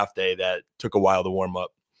on draft day that took a while to warm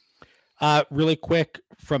up. Really quick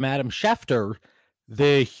from Adam Schefter,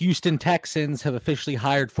 the Houston Texans have officially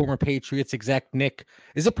hired former Patriots exec Nick,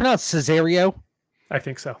 is it pronounced Caserio? I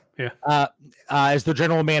think so. Yeah. As their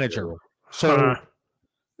general manager. So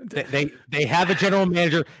they have a general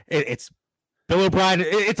manager. It's Bill O'Brien.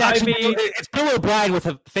 It's actually it's Bill O'Brien with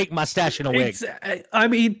a fake mustache and a wig. I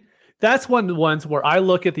mean, that's one of the ones where I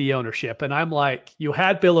look at the ownership and I'm like, you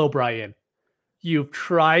had Bill O'Brien. You've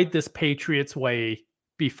tried this Patriots way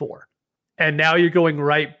before. And now you're going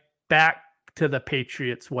right back to the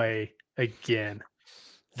Patriots way again.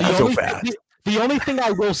 Not so fast. The only thing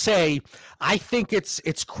I will say, I think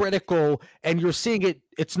it's critical, and you're seeing it.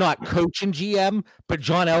 It's not coach and GM, but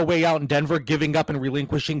John Elway out in Denver giving up and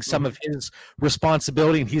relinquishing some of his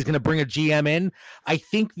responsibility, and he's going to bring a GM in. I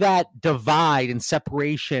think that divide and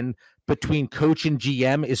separation between coach and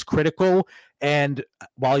GM is critical. And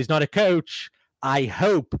while he's not a coach, I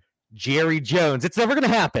hope Jerry Jones. It's never going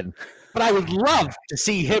to happen. But I would love to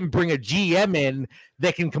see him bring a GM in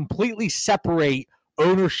that can completely separate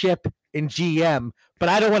ownership and GM. But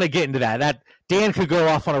I don't want to get into that. That Dan could go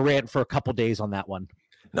off on a rant for a couple days on that one.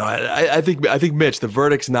 No, I think Mitch, the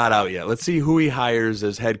verdict's not out yet. Let's see who he hires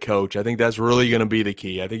as head coach. I think that's really going to be the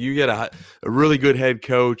key. I think you get a really good head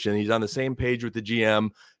coach, and he's on the same page with the GM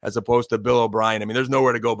as opposed to Bill O'Brien. I mean, there's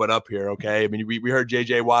nowhere to go but up here. Okay, I mean, we heard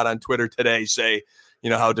JJ Watt on Twitter today say,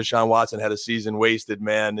 how Deshaun Watson had a season wasted,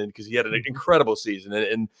 man, and because he had an incredible season.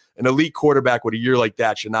 And an elite quarterback with a year like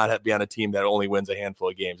that should not be on a team that only wins a handful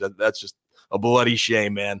of games. That's just a bloody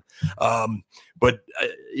shame, man. But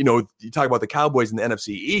you talk about the Cowboys in the NFC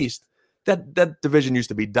East, that division used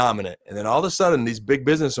to be dominant. And then all of a sudden, these big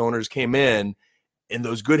business owners came in, and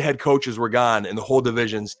those good head coaches were gone, and the whole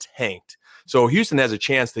division's tanked. So Houston has a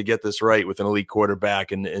chance to get this right with an elite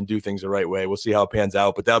quarterback and do things the right way. We'll see how it pans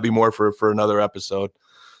out, but that'll be more for another episode.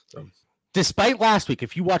 So. Despite last week,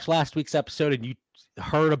 if you watched last week's episode and you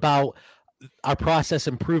heard about our process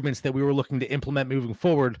improvements that we were looking to implement moving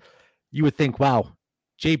forward, you would think, wow,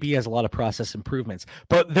 JB has a lot of process improvements.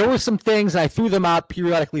 But there were some things, I threw them out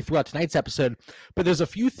periodically throughout tonight's episode, but there's a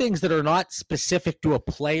few things that are not specific to a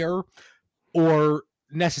player or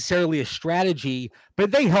necessarily a strategy,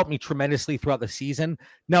 but they helped me tremendously throughout the season.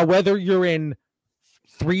 Now, whether you're in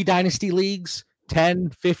 3 dynasty leagues, 10,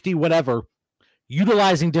 50, whatever,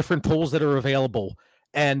 utilizing different tools that are available.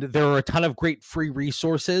 And there are a ton of great free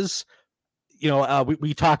resources.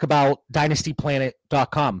 We talk about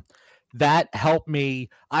dynastyplanet.com. That helped me.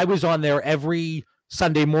 I was on there every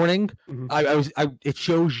Sunday morning. Mm-hmm. It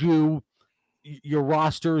shows you your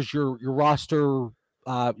rosters, your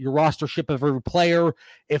rostership of every player,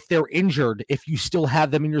 if they're injured, if you still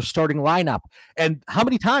have them in your starting lineup. And how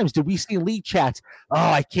many times did we see league chats? Oh,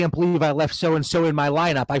 I can't believe I left so-and-so in my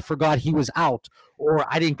lineup. I forgot he was out, or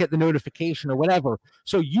I didn't get the notification, or whatever.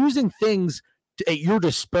 So using things at your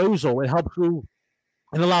disposal, it helps you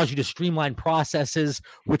and allows you to streamline processes,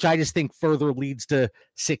 which I just think further leads to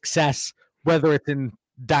success, whether it's in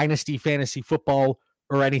dynasty fantasy football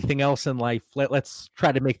or anything else in life. Let's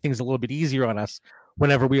try to make things a little bit easier on us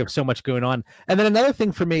whenever we have so much going on. And then another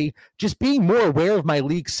thing for me, just being more aware of my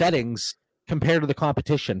league settings compared to the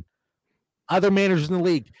competition. Other managers in the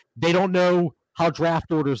league, they don't know how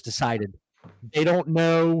draft order is decided. They don't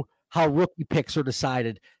know how rookie picks are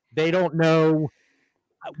decided. They don't know.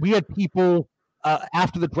 We had people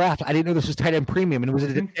after the draft, I didn't know this was tight end premium, and it was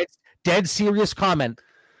a dead serious comment.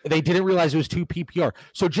 They didn't realize it was 2 PPR.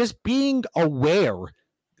 So just being aware,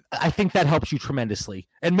 I think that helps you tremendously.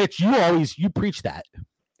 And Mitch, you preach that.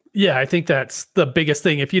 Yeah, I think that's the biggest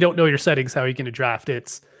thing. If you don't know your settings, how are you going to draft?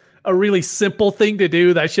 It's a really simple thing to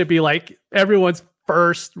do. That should be like everyone's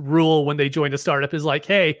first rule when they join a startup is like,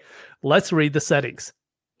 hey, let's read the settings.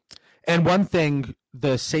 And one thing,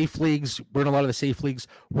 the safe leagues, we're in a lot of the safe leagues.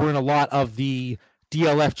 We're in a lot of the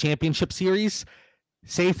DLF championship series.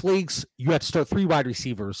 Safe leagues, you have to start 3 wide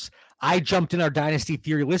receivers. I jumped in our Dynasty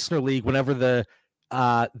Theory listener league whenever the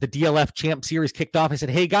DLF champ series kicked off. I said,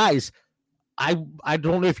 hey guys, I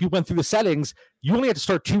don't know if you went through the settings. You only had to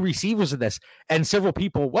start 2 receivers in this. And several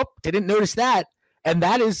people, didn't notice that. And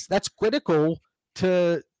that's critical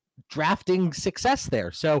to drafting success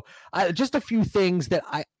there. So just a few things that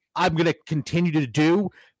I'm going to continue to do.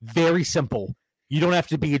 Very simple. You don't have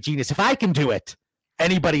to be a genius. If I can do it,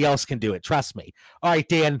 anybody else can do it. Trust me. All right,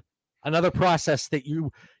 Dan, another process that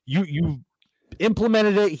you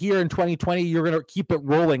implemented it here in 2020. You're going to keep it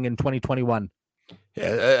rolling in 2021.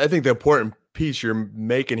 Yeah, I think the important piece you're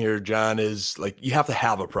making here, John, is like you have to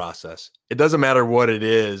have a process. It doesn't matter what it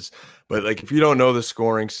is, but like if you don't know the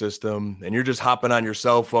scoring system and you're just hopping on your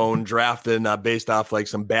cell phone drafting based off like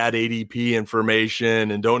some bad ADP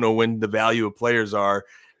information and don't know when the value of players are,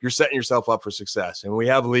 you're setting yourself up for success. And we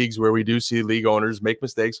have leagues where we do see league owners make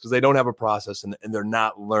mistakes because they don't have a process and they're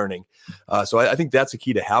not learning. So I think that's the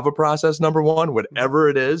key, to have a process, number one, whatever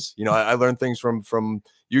it is. You know, I learned things from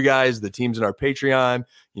you guys, the teams in our Patreon,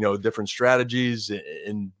 you know, different strategies,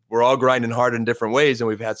 and we're all grinding hard in different ways, and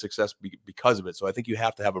we've had success because of it. So I think you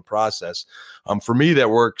have to have a process. For me, that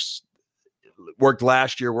worked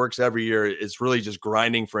last year, works every year. It's really just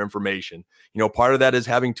grinding for information. You know, part of that is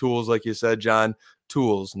having tools, like you said, John.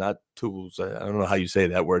 Tools, not tools. I don't know how you say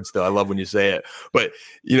that word still. I love when you say it. But,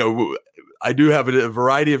 you know, I do have a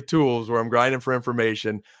variety of tools where I'm grinding for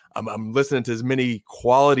information. I'm listening to as many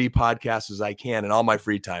quality podcasts as I can in all my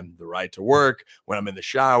free time, the ride to work, when I'm in the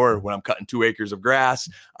shower, when I'm cutting 2 acres of grass.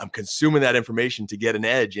 I'm consuming that information to get an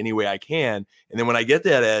edge any way I can. And then when I get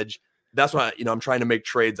that edge, that's why, you know, I'm trying to make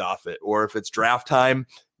trades off it. Or if it's draft time,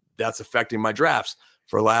 that's affecting my drafts.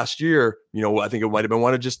 For last year, you know, I think it might have been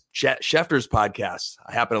one of just Schefter's podcasts.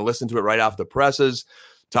 I happened to listen to it right off the presses,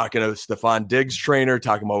 talking to Stefan Diggs trainer,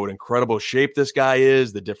 talking about what incredible shape this guy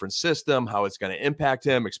is, the different system, how it's going to impact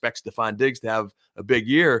him. Expect Stefan Diggs to have a big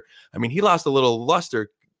year. I mean, he lost a little luster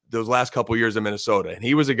those last couple of years in Minnesota. And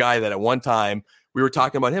he was a guy that at one time we were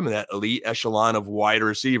talking about him in that elite echelon of wide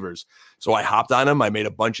receivers. So I hopped on him. I made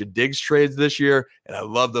a bunch of Diggs trades this year, and I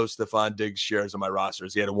love those Stefan Diggs shares on my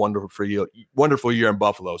rosters. He had a wonderful year in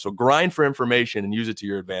Buffalo. So grind for information and use it to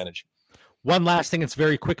your advantage. One last thing, it's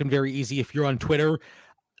very quick and very easy. If you're on Twitter,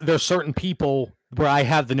 there's certain people where I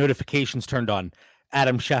have the notifications turned on.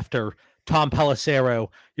 Adam Schefter, Tom Pelissero,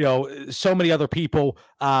 you know, so many other people.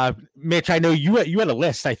 Mitch, I know you had a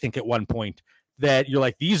list, I think, at one point that you're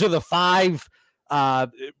like, these are the 5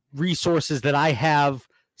 resources that I have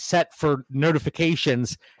set for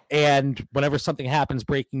notifications. And whenever something happens,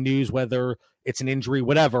 breaking news, whether it's an injury,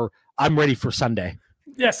 whatever, I'm ready for Sunday.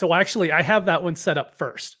 Yeah. So actually I have that one set up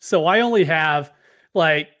first. So I only have,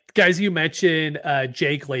 like, guys, you mentioned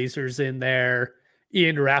Jay Glazer's in there,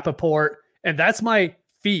 Ian Rappaport, and that's my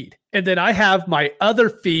feed. And then I have my other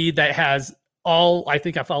feed that has I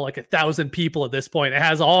think I follow like 1,000 people at this point. It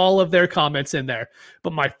has all of their comments in there.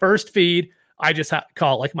 But my first feed, I just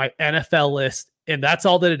call it like my NFL list. And that's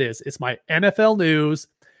all that it is. It's my NFL news,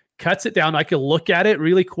 cuts it down. I can look at it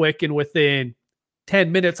really quick, and within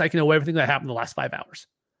 10 minutes, I can know everything that happened in the last 5 hours.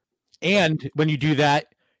 And when you do that,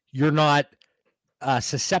 you're not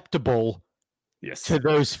susceptible to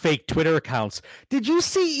those fake Twitter accounts. Did you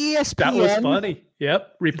see ESPN? That was funny.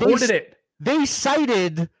 Yep. Reported it. They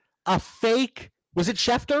cited a fake, was it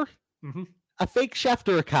Schefter? Mm-hmm. A fake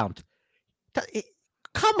Schefter account.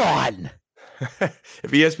 Come on.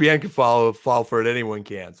 If ESPN can fall for it, anyone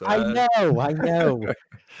can. So I know.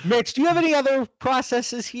 Mitch, do you have any other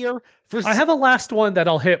processes here? I have a last one that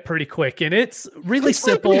I'll hit pretty quick, and it's really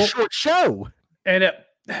simple. A short show, and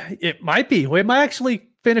it might be. We might actually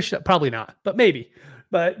finish it. Probably not, but maybe.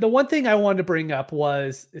 But the one thing I wanted to bring up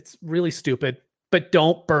was, it's really stupid, but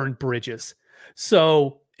don't burn bridges.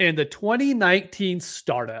 So in the 2019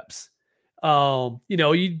 startups, you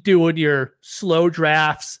know, you doing your slow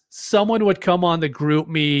drafts, someone would come on the group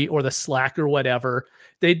me or the Slack or whatever.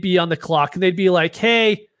 They'd be on the clock and they'd be like,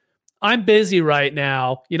 hey, I'm busy right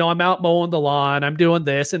now. You know, I'm out mowing the lawn. I'm doing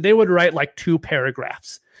this. And they would write like 2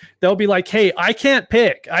 paragraphs. They'll be like, hey, I can't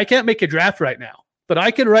make a draft right now, but I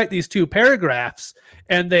can write these 2 paragraphs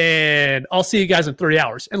and then I'll see you guys in 3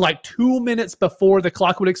 hours. And like 2 minutes before the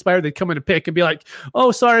clock would expire, they'd come in and pick and be like,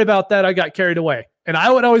 oh, sorry about that. I got carried away. And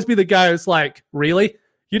I would always be the guy who's like, really?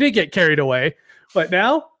 You didn't get carried away. But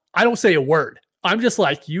now I don't say a word. I'm just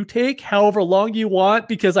like, you take however long you want,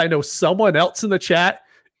 because I know someone else in the chat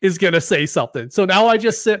is going to say something. So now I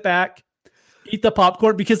just sit back, eat the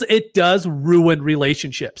popcorn, because it does ruin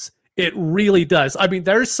relationships. It really does. I mean,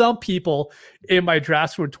 there's some people in my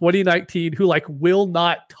drafts from 2019 who like will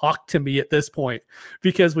not talk to me at this point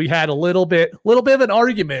because we had a little bit of an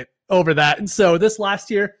argument over that. And so this last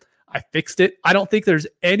year, I fixed it. I don't think there's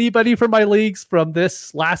anybody from my leagues from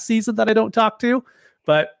this last season that I don't talk to,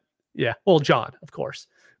 but yeah, well, John, of course.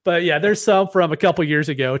 But yeah, there's some from a couple years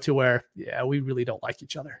ago to where, yeah, we really don't like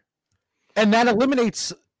each other. And that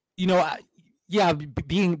eliminates, you know,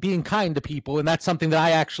 being kind to people. And that's something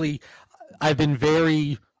that I've been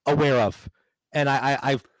very aware of. And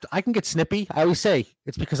I can get snippy. I always say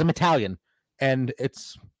it's because I'm Italian, and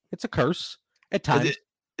it's a curse at times.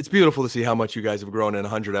 It's beautiful to see how much you guys have grown in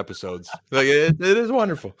 100 episodes. Like it is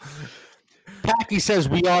wonderful. Packy says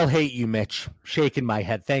we all hate you, Mitch. Shaking my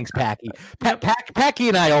head. Thanks, Packy. Packy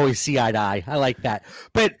and I always see eye to eye. I like that.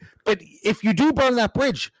 But if you do burn that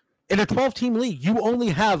bridge in a 12-team league, you only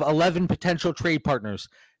have 11 potential trade partners.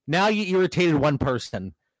 Now you irritated one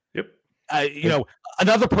person. Yep.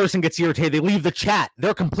 Another person gets irritated. They leave the chat.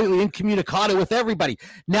 They're completely incommunicado with everybody.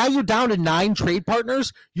 Now you're down to 9 trade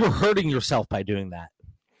partners. You're hurting yourself by doing that.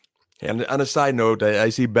 And on a side note, I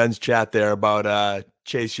see Ben's chat there about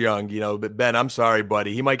Chase Young. But Ben, I'm sorry,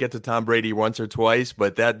 buddy. He might get to Tom Brady once or twice,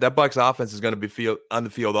 but that Bucs offense is going to be on the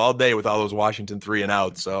field all day with all those Washington 3 and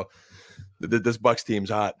outs. So this Bucs team's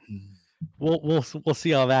hot. We'll see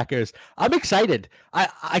how that goes. I'm excited.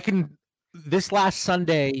 I can. This last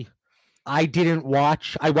Sunday, I didn't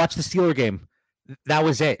watch. I watched the Steeler game. That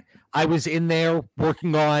was it. I was in there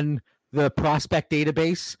working on the prospect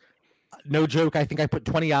database. No joke. I think I put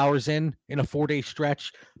 20 hours in a 4-day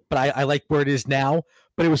stretch, but I like where it is now.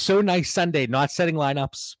 But it was so nice Sunday, not setting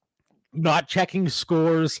lineups, not checking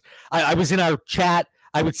scores. I was in our chat.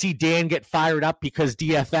 I would see Dan get fired up because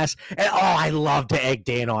DFS. And I love to egg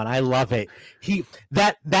Dan on. I love it.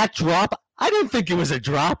 That drop, I didn't think it was a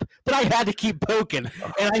drop, but I had to keep poking.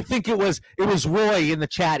 And I think it was Roy in the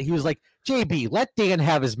chat. He was like, JB, let Dan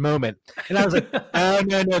have his moment. And I was like, oh,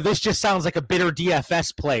 no, this just sounds like a bitter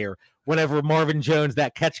DFS player whenever Marvin Jones,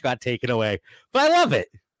 that catch got taken away. But I love it.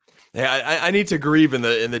 Yeah, I need to grieve in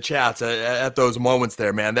the chats at those moments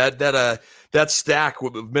there, man. That stack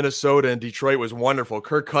with Minnesota and Detroit was wonderful.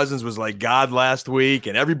 Kirk Cousins was like God last week,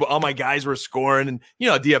 and all my guys were scoring. And you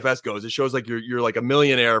know how DFS goes; it shows like you're like a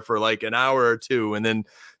millionaire for like an hour or two, and then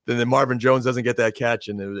Marvin Jones doesn't get that catch,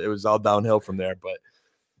 and it was all downhill from there. But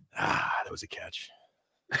that was a catch.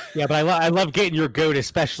 Yeah, but I love getting your goat,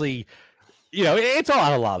 especially. It's all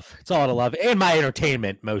out of love. It's all out of love, and my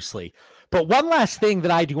entertainment mostly. But one last thing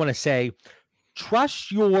that I do want to say,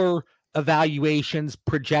 trust your evaluations,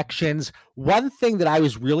 projections. One thing that I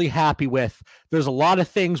was really happy with, there's a lot of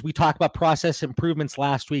things we talked about process improvements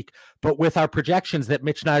last week, but with our projections that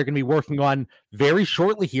Mitch and I are going to be working on very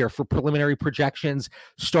shortly here for preliminary projections,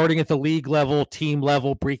 starting at the league level, team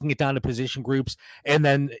level, breaking it down to position groups, and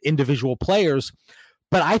then individual players.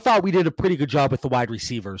 But I thought we did a pretty good job with the wide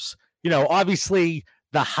receivers. Obviously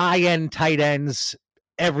the high-end tight ends,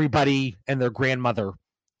 everybody and their grandmother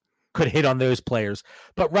could hit on those players.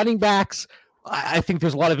 But running backs, I think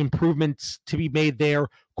there's a lot of improvements to be made there.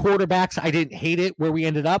 Quarterbacks, I didn't hate it where we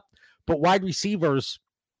ended up. But wide receivers,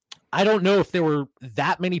 I don't know if there were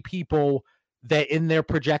that many people that in their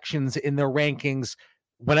projections, in their rankings,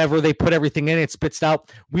 whenever they put everything in, it spits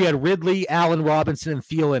out. We had Ridley, Allen Robinson, and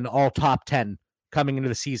Thielen all top 10 coming into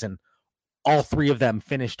the season. All 3 of them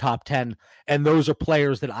finished top 10. And those are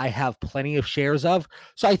players that I have plenty of shares of.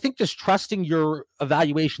 So I think just trusting your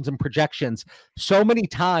evaluations and projections. So many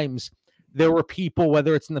times there were people,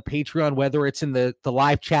 whether it's in the Patreon, whether it's in the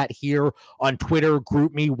live chat here on Twitter,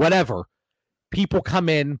 GroupMe, whatever, people come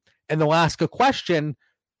in and they'll ask a question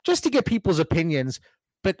just to get people's opinions.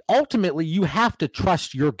 But ultimately, you have to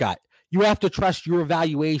trust your gut. You have to trust your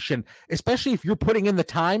evaluation, especially if you're putting in the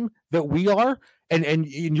time that we are. And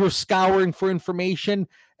you're scouring for information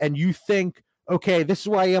and you think, okay, this is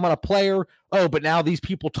where I am on a player. Oh, but now these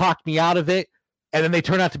people talked me out of it. And then they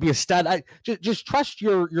turn out to be a stud. Just trust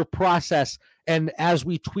your process. And as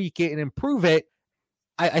we tweak it and improve it,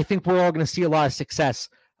 I think we're all going to see a lot of success.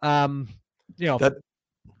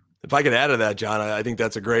 If I could add to that, John, I think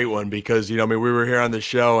that's a great one because, we were here on the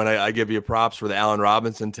show and I give you props for the Allen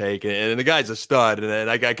Robinson take and the guy's a stud. And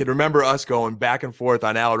I could remember us going back and forth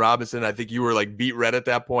on Allen Robinson. I think you were like beat red at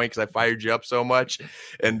that point because I fired you up so much.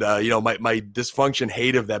 And, my dysfunction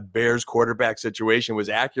hate of that Bears quarterback situation was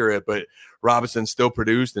accurate, but Robinson still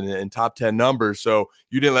produced in top 10 numbers. So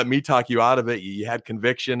you didn't let me talk you out of it. You had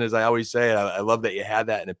conviction, as I always say. I love that you had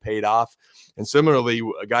that and it paid off. And similarly,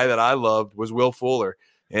 a guy that I loved was Will Fuller.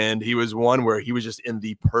 And he was one where he was just in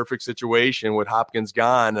the perfect situation with Hopkins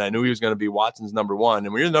gone. And I knew he was going to be Watson's number 1.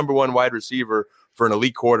 And when you're the number 1 wide receiver for an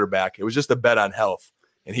elite quarterback, it was just a bet on health.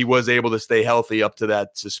 And he was able to stay healthy up to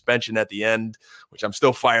that suspension at the end, which I'm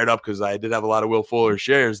still fired up because I did have a lot of Will Fuller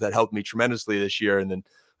shares that helped me tremendously this year. And then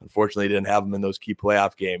unfortunately didn't have him in those key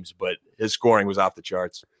playoff games, but his scoring was off the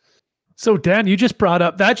charts. So Dan, you just brought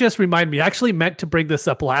up, that just reminded me, I actually meant to bring this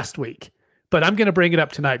up last week. But I'm going to bring it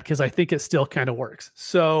up tonight because I think it still kind of works.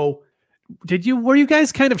 So were you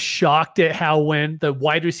guys kind of shocked at how when the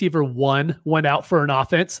wide receiver 1 went out for an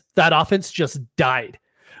offense, that offense just died?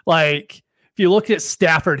 Like if you look at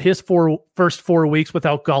Stafford, his first 4 weeks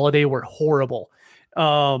without Golladay were horrible.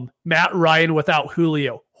 Matt Ryan without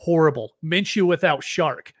Julio, horrible. Minshew without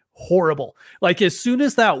Shark, horrible. Like as soon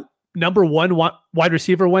as that number one wide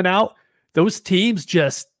receiver went out, those teams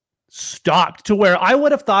just stopped, to where I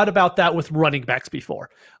would have thought about that with running backs before.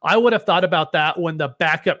 I would have thought about that when the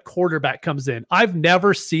backup quarterback comes in. I've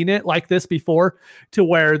never seen it like this before, to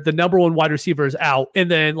where the number one wide receiver is out and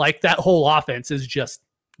then like that whole offense is just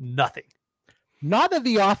nothing. Not that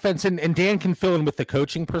the offense, and Dan can fill in with the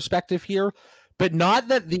coaching perspective here, but not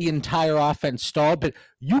that the entire offense stalled. But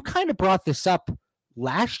you kind of brought this up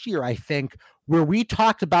last year, I think, where we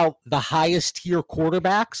talked about the highest tier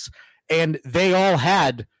quarterbacks, and they all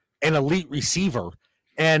had an elite receiver.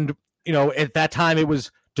 And, you know, at that time it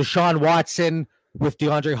was Deshaun Watson with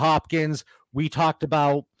DeAndre Hopkins. We talked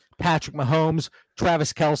about Patrick Mahomes,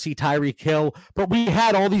 Travis Kelce, Tyreek Hill, but we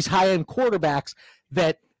had all these high-end quarterbacks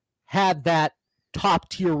that had that top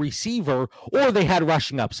tier receiver, or they had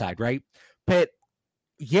rushing upside, right? But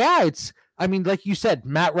yeah, I mean, like you said,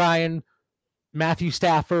 Matt Ryan, Matthew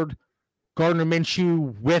Stafford, Gardner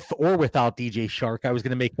Minshew with or without DJ Shark. I was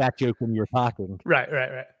going to make that joke when you were talking. Right.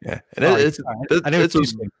 Yeah, and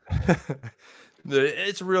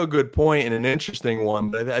it's a real good point and an interesting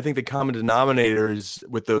one. But I think the common denominator is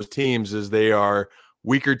with those teams is they are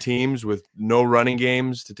weaker teams with no running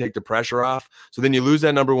games to take the pressure off. So then you lose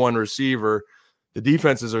that number one receiver. The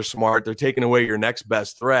defenses are smart. They're taking away your next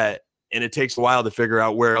best threat, and it takes a while to figure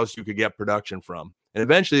out where else you could get production from. And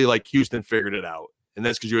eventually, like Houston figured it out. And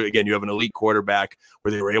that's because you have an elite quarterback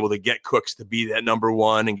where they were able to get Cooks to be that number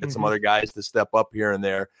one and get some other guys to step up here and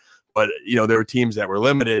there. But, you know, there were teams that were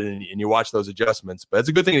limited, and you watch those adjustments. But it's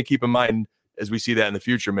a good thing to keep in mind as we see that in the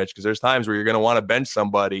future, Mitch, because there's times where you're going to want to bench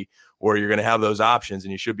somebody or you're going to have those options,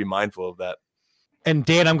 and you should be mindful of that. And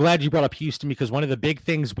Dan, I'm glad you brought up Houston, because one of the big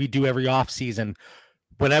things we do every offseason,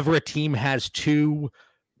 whenever a team has two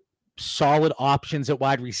solid options at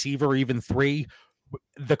wide receiver, or even three,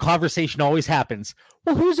 the conversation always happens,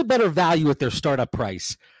 well, who's a better value at their startup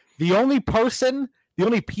price? The only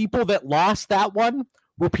people that lost that one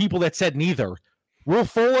were people that said neither. Will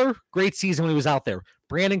Fuller, great season when he was out there.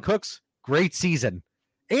 Brandon Cooks, great season.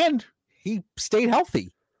 And he stayed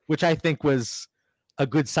healthy, which I think was a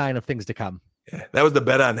good sign of things to come. Yeah, that was the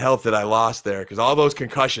bet on health that I lost there, because all those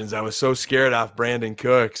concussions, I was so scared off Brandon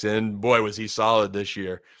Cooks, and boy, was he solid this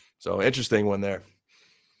year. So interesting one there.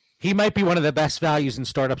 He might be one of the best values in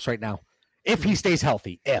startups right now, if he stays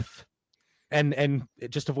healthy, and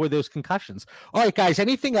just avoid those concussions. All right, guys,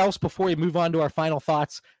 anything else before we move on to our final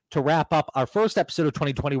thoughts to wrap up our first episode of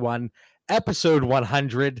 2021, episode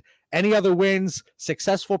 100? Any other wins,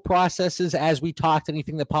 successful processes as we talked,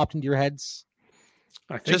 anything that popped into your heads?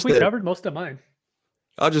 I think we covered most of mine.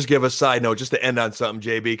 I'll just give a side note just to end on something,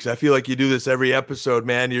 JB, because I feel like you do this every episode,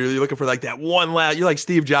 man. You're looking for like that one last, you're like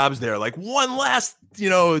Steve Jobs there, like one last,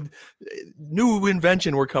 new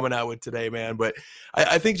invention we're coming out with today, man. But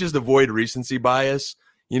I think just avoid recency bias,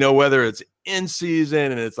 whether it's in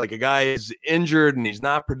season and it's like a guy is injured and he's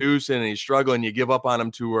not producing and he's struggling, you give up on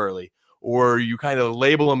him too early, or you kind of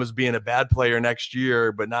label him as being a bad player next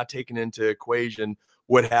year, but not taking into equation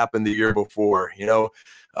what happened the year before.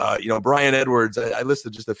 Brian Edwards, I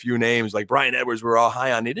listed just a few names. Like Brian Edwards, we're all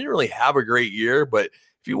high on. He didn't really have a great year, but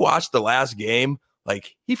if you watch the last game,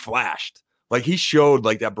 like he flashed, like he showed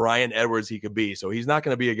like that Brian Edwards he could be. So he's not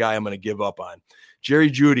going to be a guy I'm going to give up on.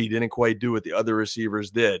 Jerry Jeudy didn't quite do what the other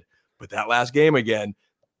receivers did, but that last game again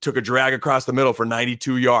took a drag across the middle for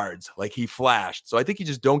 92 yards. Like he flashed. So I think you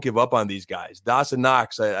just don't give up on these guys. Dawson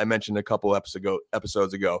Knox, I mentioned a couple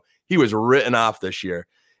episodes ago, he was written off this year.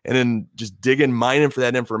 And then just mining for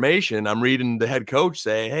that information, I'm reading the head coach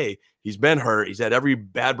say, hey, he's been hurt. He's had every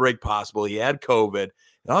bad break possible. He had COVID. And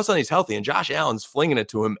all of a sudden he's healthy. And Josh Allen's flinging it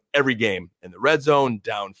to him every game in the red zone,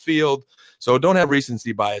 downfield. So don't have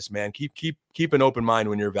recency bias, man. Keep an open mind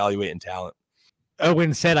when you're evaluating talent.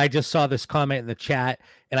 Owen said, I just saw this comment in the chat,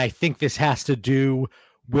 and I think this has to do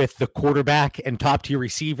with the quarterback and top tier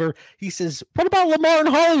receiver. He says, what about Lamar and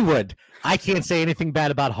Hollywood? I can't say anything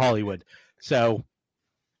bad about Hollywood. So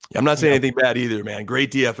I'm not saying anything bad either, man.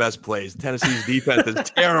 Great DFS plays. Tennessee's defense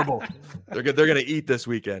is terrible. They're going to eat this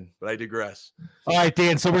weekend, but I digress. All right,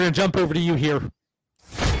 Dan. So we're going to jump over to you here.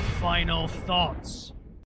 Final thoughts.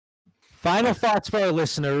 Final thoughts for our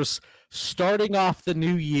listeners. Starting off the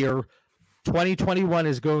new year, 2021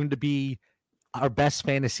 is going to be our best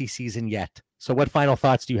fantasy season yet. So what final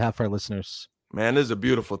thoughts do you have for our listeners? Man, this is a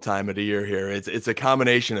beautiful time of the year here. It's a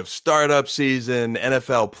combination of startup season,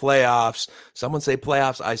 NFL playoffs. Someone say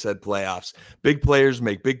playoffs. I said playoffs. Big players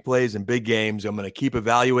make big plays in big games. I'm going to keep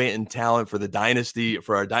evaluating talent for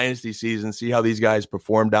our dynasty season, see how these guys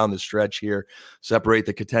perform down the stretch here, separate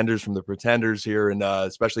the contenders from the pretenders here, and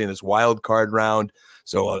especially in this wild card round.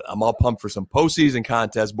 So I'm all pumped for some postseason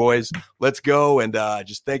contests, boys. Let's go. And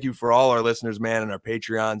just thank you for all our listeners, man, and our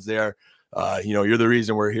Patreons there. You're the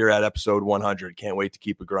reason we're here at episode 100. Can't wait to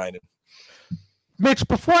keep it grinding. Mitch,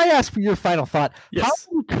 before I ask for your final thought, Yes.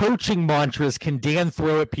 How many coaching mantras can Dan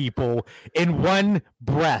throw at people in one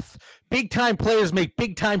breath? Big time players make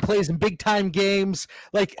big time plays in big time games.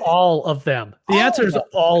 Like All of them. The answer is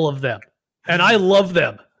all of them. And I love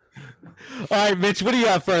them. all right, Mitch, what do you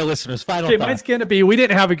have for our listeners? Final Okay, thought. mine's going to be, we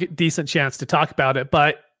didn't have a decent chance to talk about it,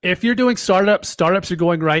 but if you're doing startups are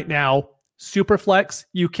going right now. Superflex,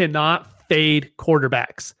 you cannot fade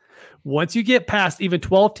quarterbacks. Once you get past even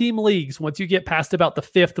 12-team leagues, once you get past about the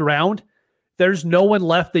 5th round, there's no one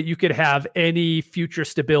left that you could have any future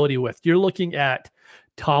stability with. You're looking at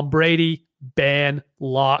Tom Brady, Ben,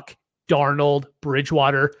 Locke, Darnold,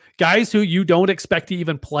 Bridgewater, guys who you don't expect to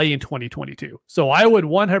even play in 2022. So I would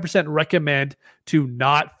 100% recommend to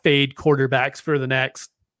not fade quarterbacks for the next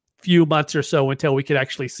few months or so until we could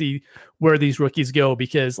actually see where these rookies go,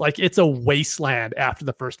 because it's a wasteland after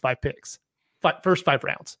the first 5 picks, first 5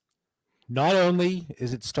 rounds. Not only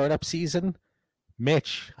is it startup season,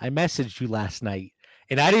 Mitch, I messaged you last night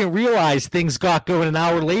and I didn't realize things got going an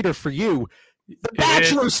hour later for you. The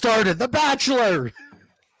Bachelor started. The Bachelor.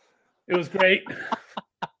 It was great.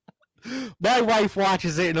 My wife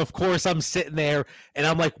watches it, and of course I'm sitting there and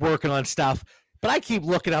I'm working on stuff. But I keep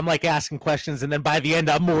looking, I'm asking questions, and then by the end,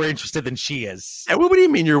 I'm more interested than she is. And what do you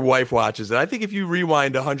mean your wife watches it? I think if you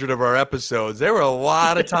rewind 100 of our episodes, there were a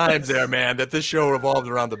lot of times there, man, that this show revolved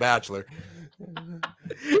around The Bachelor.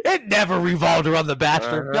 It never revolved around The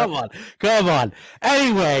Bachelor. Come on.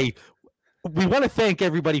 Anyway, we want to thank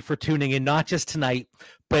everybody for tuning in, not just tonight,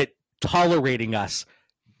 but tolerating us,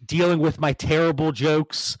 dealing with my terrible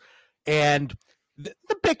jokes, and the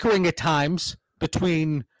bickering at times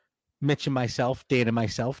between Mitch and myself, Dan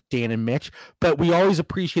and Mitch, but we always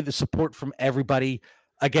appreciate the support from everybody.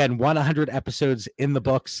 Again, 100 episodes in the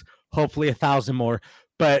books, hopefully 1,000 more,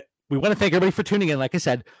 but we want to thank everybody for tuning in. Like I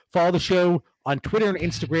said, follow the show on Twitter and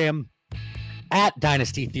Instagram at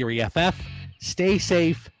Dynasty Theory FF. Stay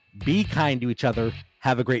safe, be kind to each other.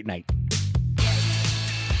 Have a great night.